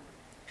king,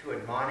 to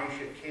admonish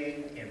a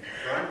king in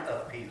front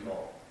of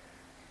people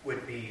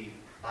would be,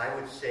 I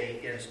would say,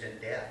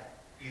 instant death.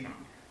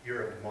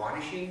 You're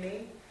admonishing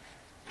me,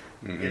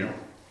 Mm-hmm.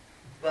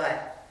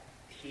 But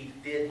he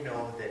did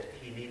know that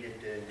he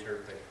needed to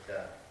interpret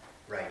the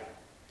writing.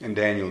 And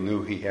Daniel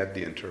knew he had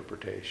the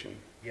interpretation.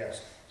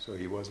 Yes. So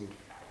he wasn't.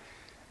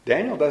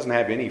 Daniel doesn't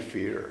have any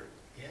fear.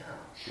 Yeah.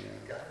 Yeah.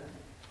 God.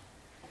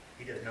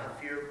 He does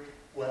not fear.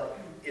 Well,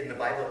 in the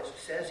Bible it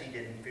says he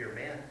didn't fear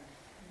man.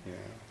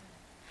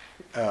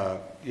 Yeah.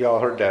 Y'all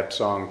heard that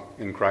song,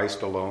 In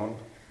Christ Alone?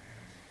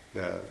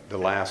 The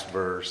last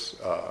verse,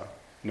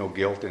 no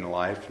guilt in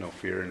life, no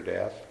fear in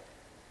death.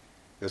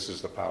 This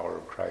is the power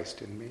of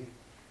Christ in me.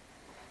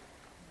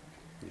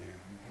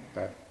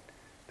 Yeah.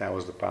 That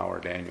was the power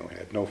Daniel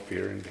had. No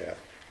fear in death.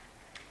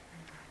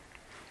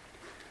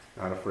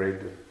 Not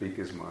afraid to speak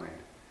his mind.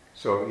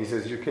 So he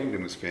says, your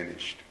kingdom is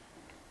finished.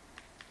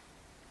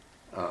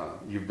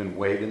 You've been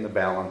weighed in the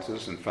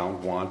balances and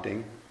found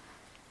wanting.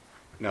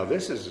 Now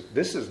this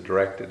is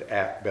directed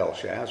at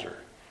Belshazzar.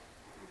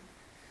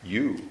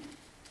 You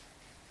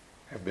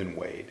have been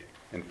weighed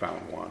and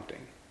found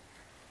wanting.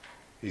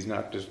 He's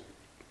not just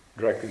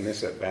directing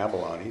this at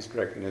Babylon. He's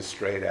directing this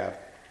straight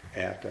at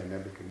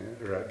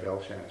Nebuchadnezzar, or at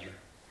Belshazzar.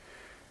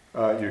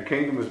 Your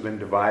kingdom has been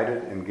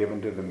divided and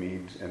given to the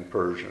Medes and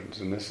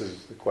Persians. And this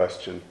is the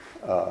question,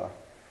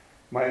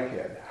 Mike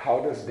had. How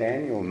does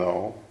Daniel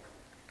know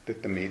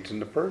that the Medes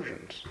and the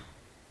Persians?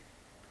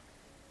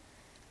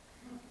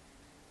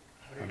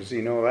 How does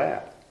he know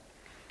that?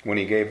 when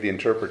he gave the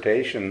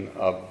interpretation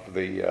of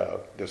the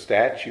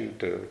statue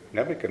to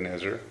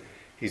Nebuchadnezzar,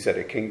 he said,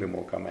 a kingdom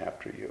will come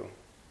after you.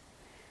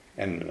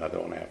 And another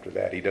one after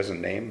that. He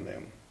doesn't name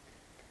them.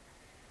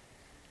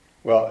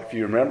 Well, if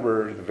you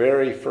remember the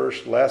very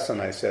first lesson,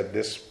 I said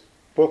this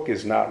book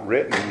is not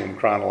written in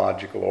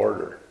chronological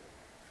order.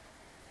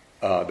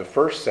 The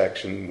first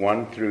section,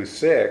 1 through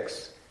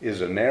 6,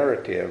 is a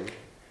narrative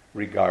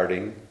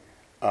regarding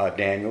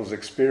Daniel's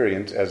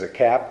experience as a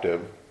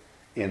captive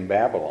in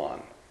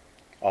Babylon,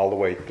 all the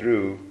way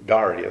through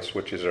Darius,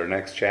 which is our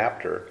next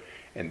chapter.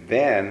 And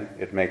then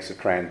it makes a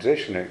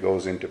transition. It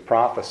goes into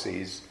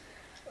prophecies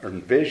or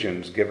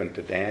visions given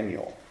to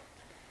Daniel.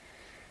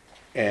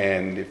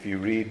 And if you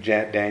read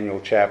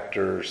Daniel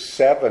chapter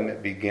 7,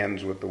 it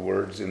begins with the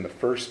words, in the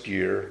first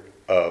year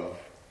of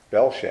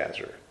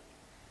Belshazzar.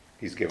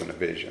 He's given a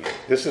vision.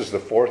 This is the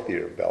 4th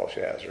year of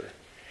Belshazzar.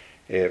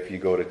 If you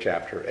go to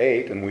chapter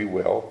 8, and we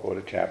will go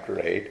to chapter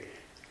 8,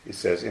 it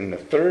says, in the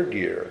 3rd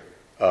year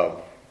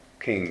of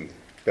King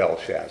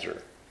Belshazzar,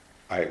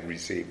 I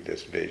received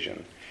this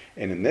vision.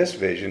 And in this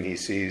vision, he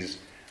sees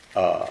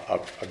a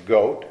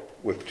goat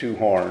with 2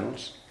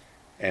 horns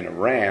and a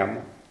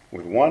ram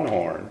with 1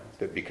 horn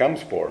that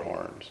becomes 4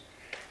 horns.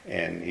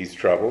 And he's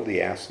troubled.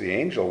 He asks the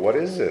angel, what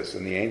is this?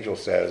 And the angel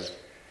says,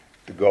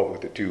 the goat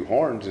with the 2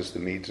 horns is the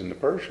Medes and the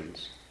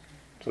Persians.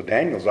 So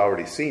Daniel's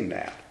already seen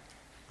that.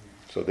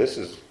 So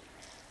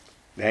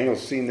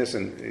Daniel's seen this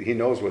and he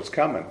knows what's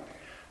coming.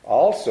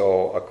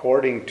 Also,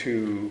 according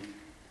to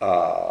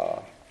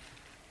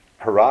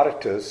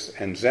Herodotus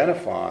and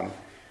Xenophon,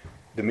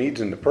 the Medes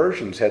and the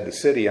Persians had the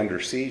city under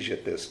siege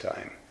at this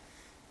time.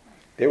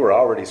 They were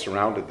already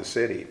surrounded the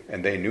city,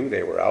 and they knew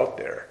they were out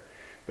there.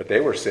 But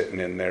they were sitting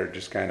in there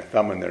just kind of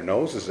thumbing their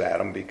noses at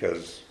them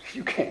because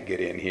you can't get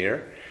in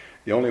here.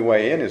 The only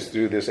way in is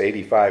through this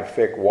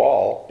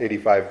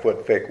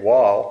 85-foot thick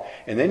wall.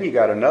 And then you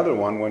got another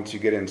one once you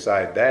get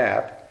inside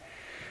that.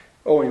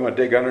 Oh, you want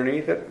to dig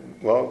underneath it?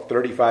 Well,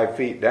 35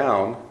 feet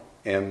down,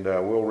 and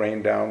we'll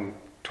rain down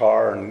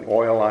tar and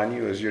oil on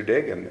you as you're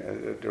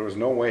digging. There was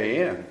no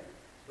way in.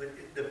 But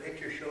the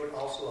picture showed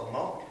also a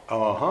moat.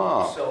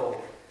 Uh-huh.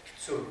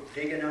 So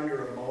digging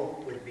under a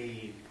moat would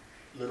be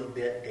a little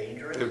bit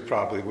dangerous? It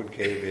probably would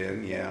cave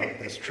in, yeah,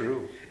 that's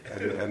true. I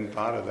hadn't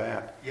thought of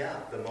that. Yeah,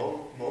 the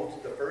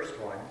moat's the first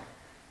one,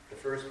 the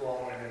first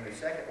wall, and then the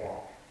second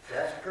wall.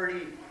 That's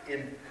pretty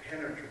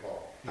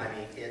impenetrable. I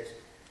mean,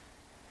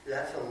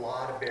 that's a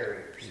lot of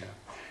barriers. Yeah.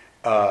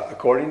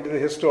 According to the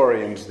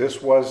historians,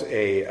 this was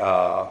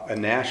a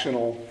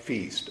national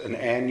feast, an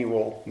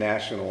annual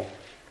national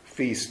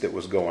feast that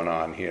was going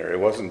on here. It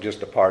wasn't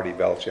just a party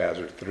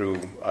Belshazzar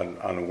threw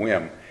on a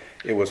whim.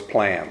 It was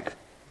planned.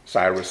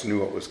 Cyrus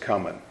knew it was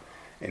coming,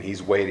 and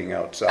he's waiting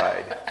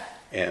outside.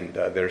 And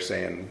they're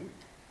saying,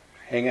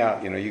 hang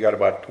out, you got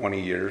about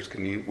 20 years.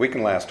 We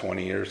can last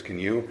 20 years, can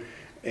you?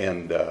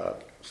 And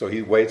so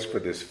he waits for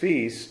this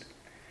feast,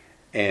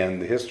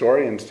 and the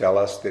historians tell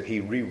us that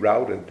he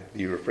rerouted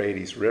the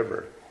Euphrates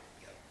River.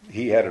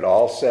 He had it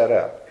all set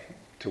up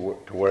to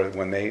where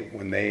when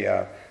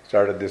they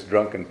started this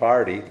drunken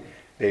party,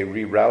 they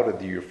rerouted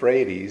the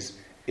Euphrates.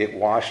 It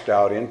washed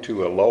out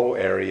into a low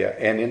area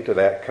and into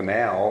that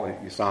canal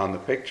that you saw in the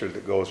picture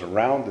that goes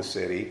around the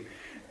city,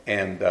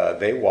 and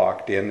they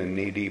walked in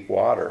knee-deep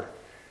water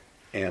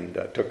and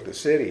took the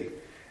city.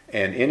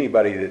 And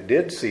anybody that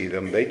did see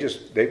them, this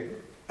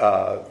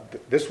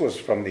was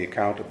from the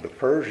account of the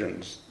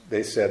Persians.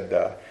 They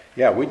said,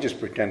 we just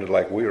pretended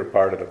like we were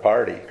part of the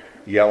party,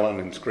 yelling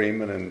and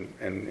screaming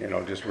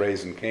and just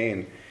raising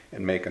Cain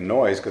and making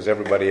noise because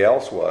everybody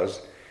else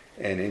was.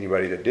 And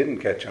anybody that didn't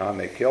catch on,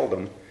 they killed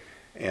them.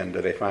 And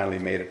they finally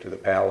made it to the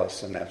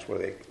palace, and that's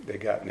where they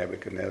got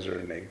Nebuchadnezzar,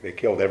 and they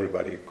killed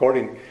everybody.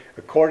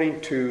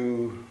 According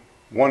to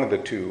one of the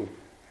two,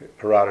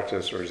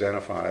 Herodotus or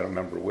Xenophon, I don't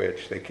remember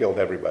which, they killed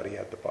everybody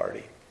at the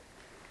party,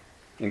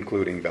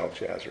 including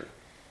Belshazzar.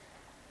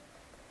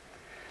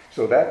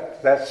 So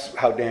that's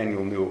how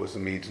Daniel knew it was the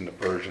Medes and the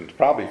Persians.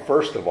 Probably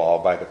first of all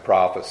by the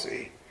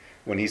prophecy,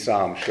 when he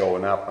saw them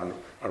showing up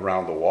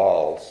around the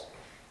walls,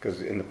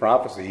 because in the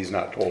prophecy he's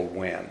not told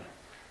when,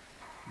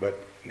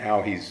 but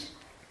now he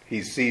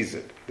sees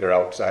it. They're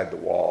outside the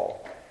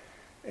wall.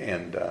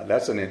 And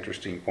that's an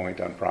interesting point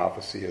on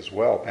prophecy as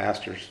well.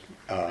 Pastors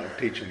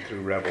teaching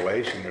through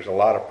Revelation, there's a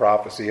lot of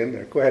prophecy in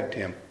there. Go ahead,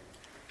 Tim.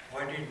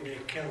 Why didn't they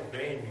kill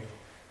Daniel?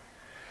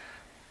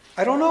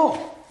 I don't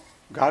know.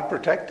 God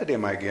protected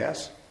him, I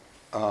guess.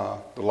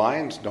 The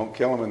lions don't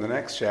kill him in the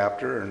next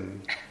chapter,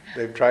 and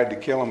they've tried to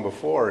kill him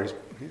before.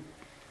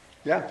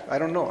 I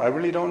don't know. I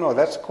really don't know.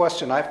 That's a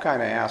question I've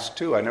kind of asked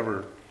too. I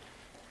never.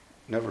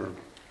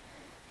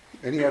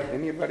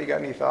 Anybody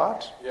got any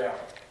thoughts? Yeah,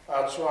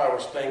 that's what I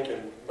was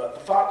thinking. But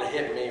the thought that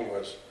hit me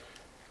was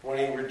when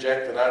he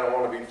rejected, I don't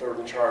want to be third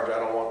in charge. I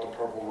don't want the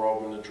purple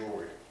robe and the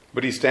jewelry.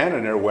 But he's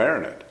standing there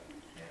wearing it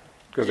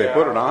because they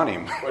put it on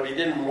him. But he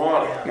didn't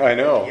want it. I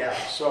know. Yeah.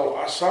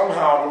 So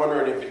somehow I'm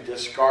wondering if he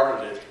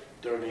discarded it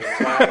during the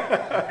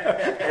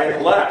attack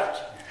and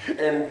left.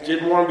 and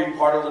didn't want to be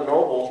part of the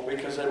nobles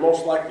because they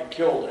most likely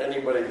killed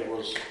anybody that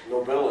was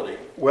nobility.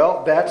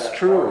 Well, that's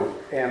true.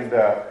 And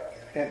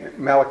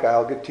Malachi,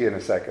 I'll get to you in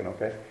a second,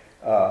 okay?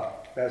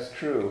 That's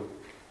true.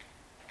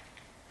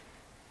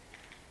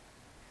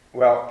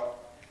 Well,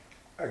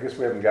 I guess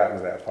we haven't gotten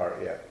to that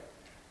part yet.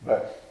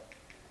 But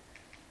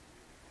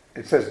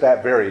it says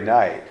that very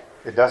night.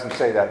 It doesn't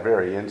say that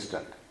very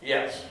instant.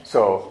 Yes.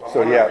 So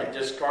yeah. yeah. He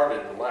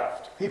discarded and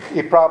left.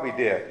 He probably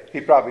did. He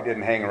probably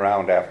didn't hang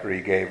around after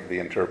he gave the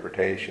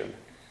interpretation.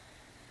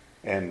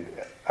 And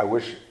I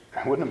wish,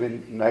 it wouldn't have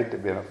been nice to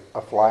have been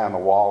a fly on the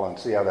wall and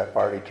see how that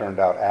party turned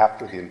out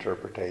after the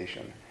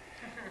interpretation.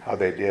 How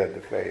they did.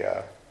 If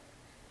they,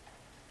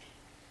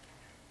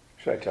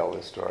 should I tell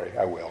this story?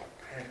 I will.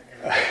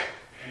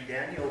 And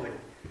Daniel would,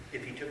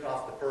 if he took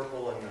off the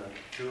purple and the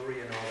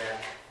jewelry and all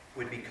that,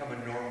 would become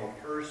a normal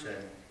person,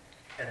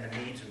 and the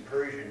Medes and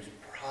Persians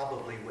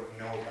probably wouldn't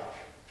know about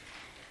him.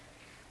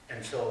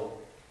 And so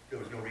there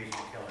was no reason to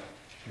kill him.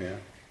 Yeah.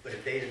 But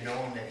if they'd have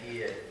known that he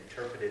had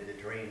interpreted the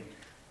dream,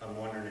 I'm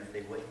wondering if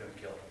they wouldn't have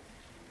killed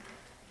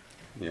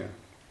him.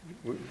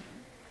 Yeah.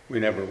 We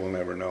never will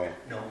never know.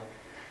 No.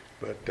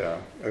 But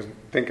I was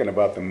thinking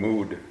about the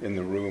mood in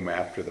the room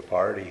after the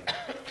party.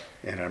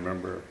 And I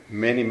remember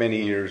many,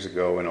 many years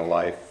ago in a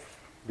life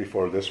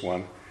before this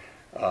one,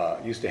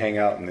 used to hang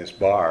out in this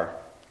bar,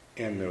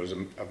 and there was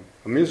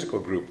a musical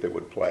group that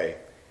would play,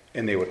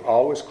 and they would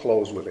always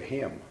close with a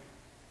hymn.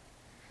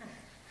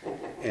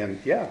 And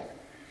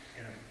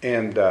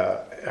and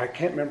I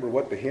can't remember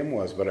what the hymn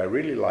was, but I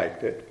really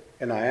liked it,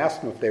 and I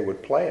asked him if they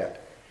would play it.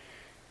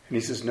 And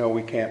he says, no,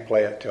 we can't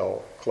play it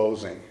till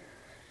closing.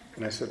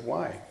 And I said,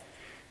 why?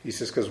 He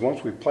says, because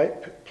once we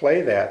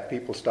play that,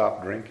 people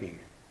stop drinking.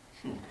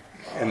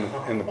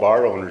 And the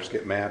bar owners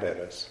get mad at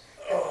us.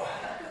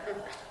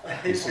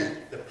 He said,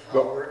 the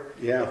power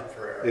of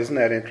prayer. Isn't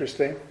that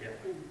interesting?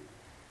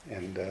 Yeah.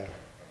 And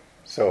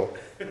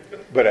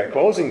but at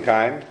closing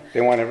time,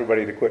 they want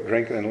everybody to quit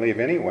drinking and leave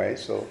anyway,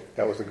 so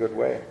that was a good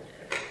way.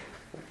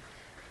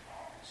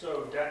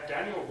 So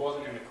Daniel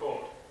wasn't in the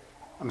court.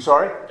 I'm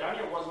sorry?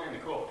 Daniel wasn't in the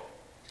court.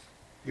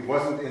 He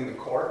wasn't in the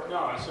court?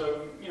 No,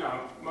 so,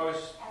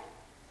 most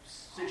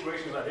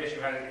situations like this,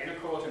 you had an inner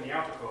court and the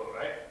outer court,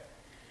 right?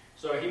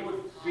 So he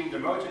would be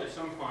demoted at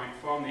some point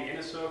from the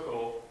inner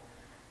circle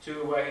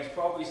to where he's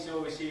probably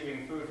still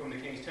receiving food from the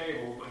king's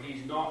table, but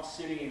he's not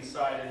sitting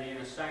inside of the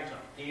inner sanctum.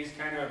 He's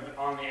kind of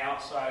on the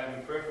outside of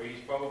the periphery.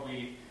 He's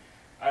probably,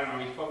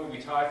 he's probably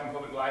retired from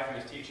public life and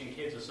is teaching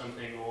kids or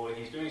something, or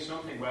he's doing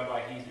something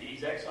whereby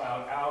he's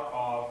exiled out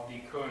of the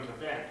current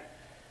event.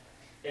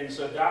 And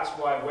so that's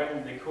why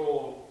when they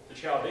call the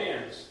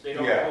Chaldeans, they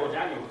don't call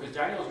Daniel, because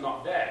Daniel's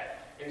not there.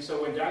 And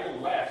so when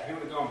Daniel left, he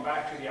would have gone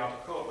back to the outer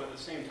court, but at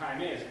the same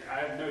time I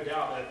have no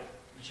doubt that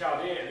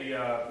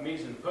the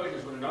Medes and the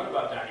Persians would have known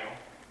about Daniel,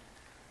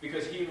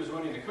 because he was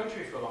running the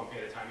country for a long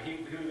period of time.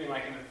 He would have been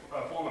like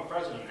a former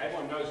president.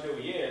 Everyone knows who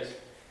he is,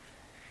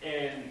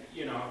 and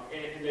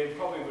and they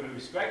probably would have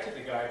respected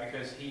the guy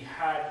because he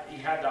had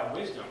that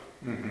wisdom.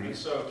 Mm-hmm. And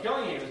so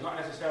killing him is not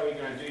necessarily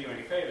going to do you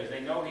any favors.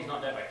 They know he's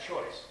not there by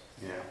choice.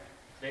 Yeah.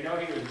 They know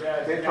he was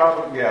there. They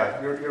probably,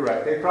 you're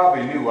right. They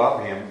probably knew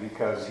of him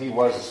because he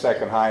was the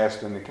second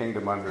highest in the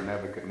kingdom under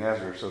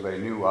Nebuchadnezzar, so they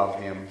knew of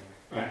him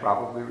and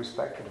probably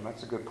respected him.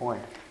 That's a good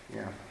point.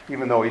 Yeah.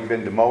 Even though he'd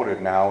been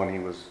demoted now and he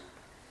was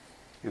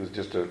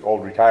just an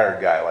old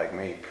retired guy like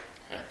me.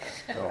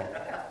 So,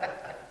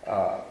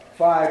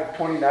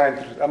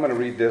 5:29. I'm going to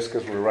read this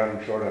because we're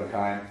running short on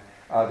time.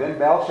 Then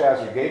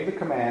Belshazzar gave the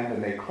command,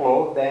 and they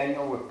clothed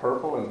Daniel with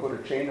purple and put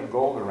a chain of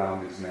gold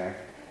around his neck.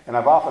 And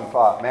I've often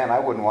thought, man, I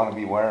wouldn't want to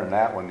be wearing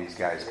that when these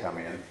guys come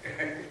in.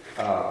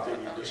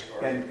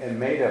 And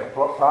made a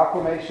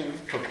proclamation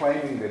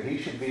proclaiming that he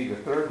should be the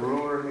third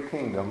ruler in the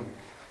kingdom.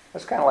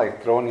 That's kind of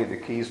like throwing you the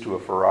keys to a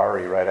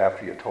Ferrari right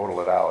after you total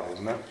it out,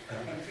 isn't it?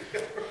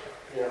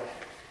 Yeah.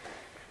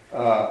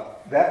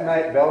 That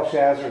night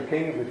Belshazzar,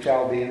 king of the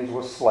Chaldeans,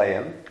 was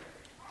slain,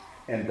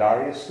 and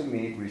Darius the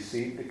Mede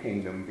received the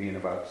kingdom, being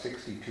about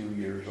 62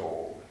 years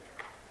old.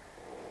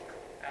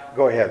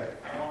 Go ahead.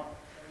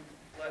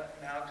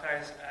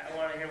 I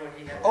want to hear what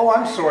he has. Oh,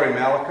 I'm sorry,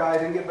 Malachi. I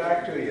didn't get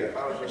back to you.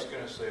 I was just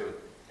going to say what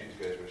these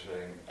guys were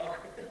saying.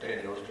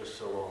 Daniel was just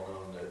so well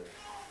known that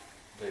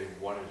they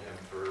wanted him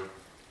for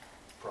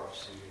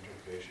prophecy,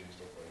 interpretation,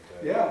 stuff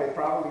like that. Yeah,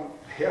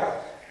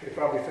 they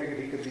probably figured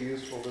he could be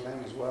useful to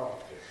them as well.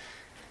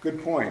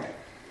 Good point.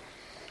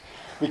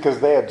 Because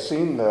they had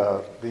seen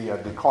the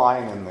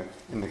decline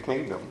in the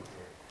kingdom,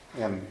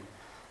 and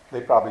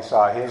they probably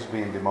saw his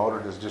being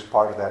demoted as just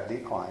part of that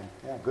decline.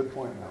 Yeah, good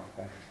point,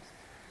 Malachi.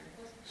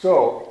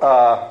 So,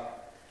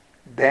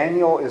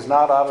 Daniel is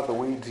not out of the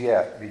weeds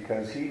yet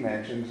because he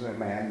mentions a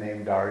man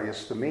named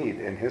Darius the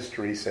Mede, and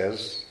history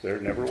says there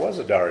never was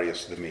a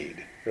Darius the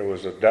Mede. There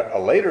was a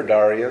later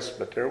Darius,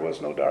 but there was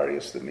no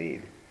Darius the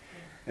Mede.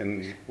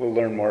 And we'll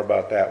learn more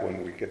about that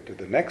when we get to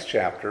the next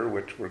chapter,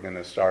 which we're going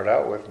to start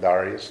out with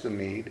Darius the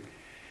Mede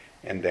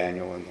and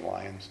Daniel in the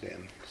lion's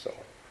den. So,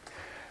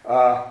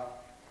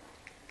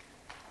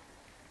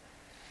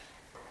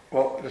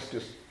 well, let's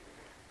just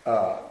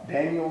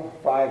Daniel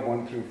 5,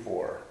 1 through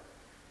 4.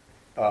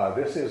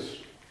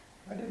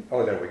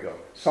 There we go.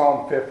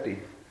 Psalm 50,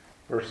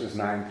 verses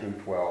 9 through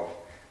 12.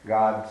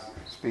 God's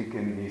speaking,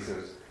 and he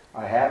says,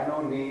 I have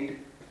no need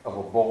of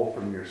a bull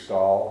from your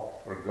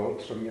stall, or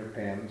goats from your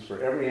pens,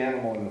 for every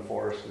animal in the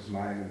forest is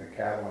mine, and the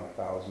cattle on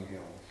 1,000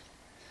 hills.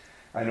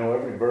 I know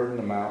every bird in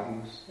the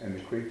mountains, and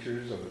the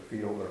creatures of the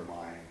field are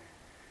mine.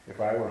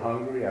 If I were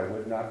hungry, I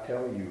would not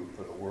tell you,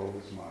 for the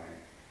world is mine,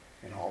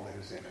 and all that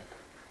is in it.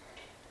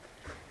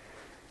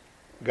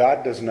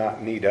 God does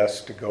not need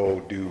us to go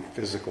do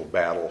physical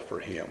battle for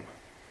him.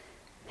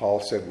 Paul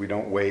said we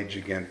don't wage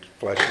against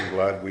flesh and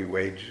blood, we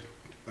wage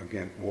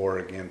war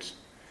against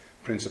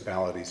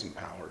principalities and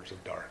powers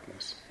of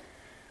darkness.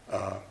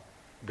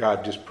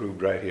 God just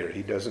proved right here,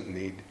 he doesn't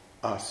need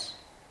us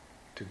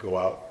to go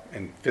out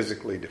and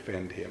physically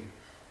defend him.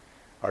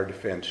 Our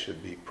defense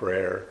should be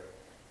prayer,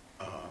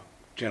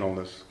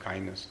 gentleness,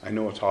 kindness. I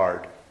know it's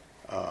hard.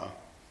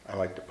 I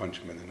like to punch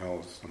him in the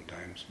nose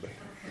sometimes, but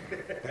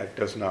that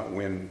does not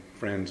win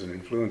friends and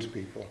influence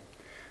people.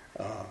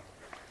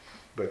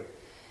 But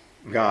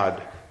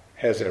God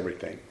has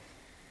everything.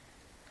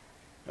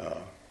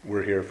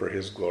 We're here for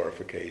his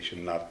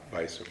glorification, not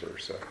vice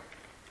versa.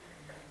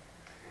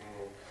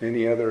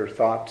 Any other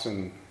thoughts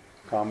and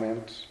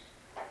comments?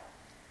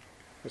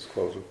 Let's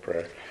close with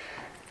prayer.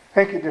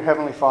 Thank you, dear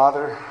Heavenly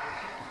Father,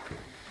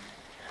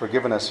 for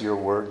giving us your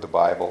word, the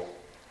Bible.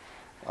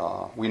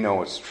 We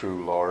know it's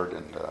true, Lord,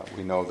 and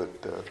we know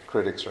that the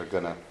critics are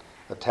going to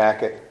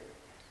attack it,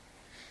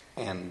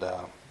 and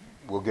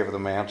we'll give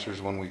them answers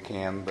when we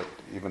can, but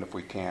even if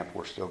we can't,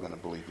 we're still going to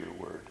believe your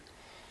word.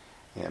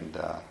 And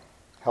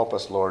help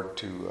us, Lord,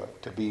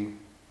 to be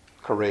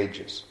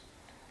courageous,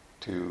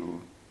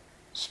 to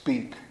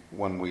speak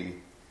when we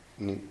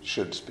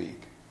should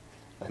speak,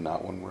 and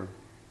not when we're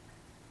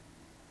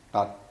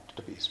not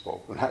to be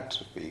spoken, not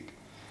to speak.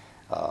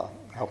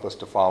 Help us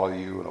to follow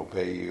you and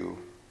obey you,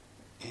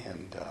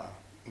 and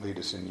lead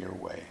us in your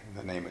way. In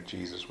the name of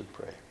Jesus we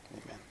pray.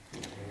 Amen.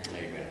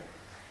 Amen.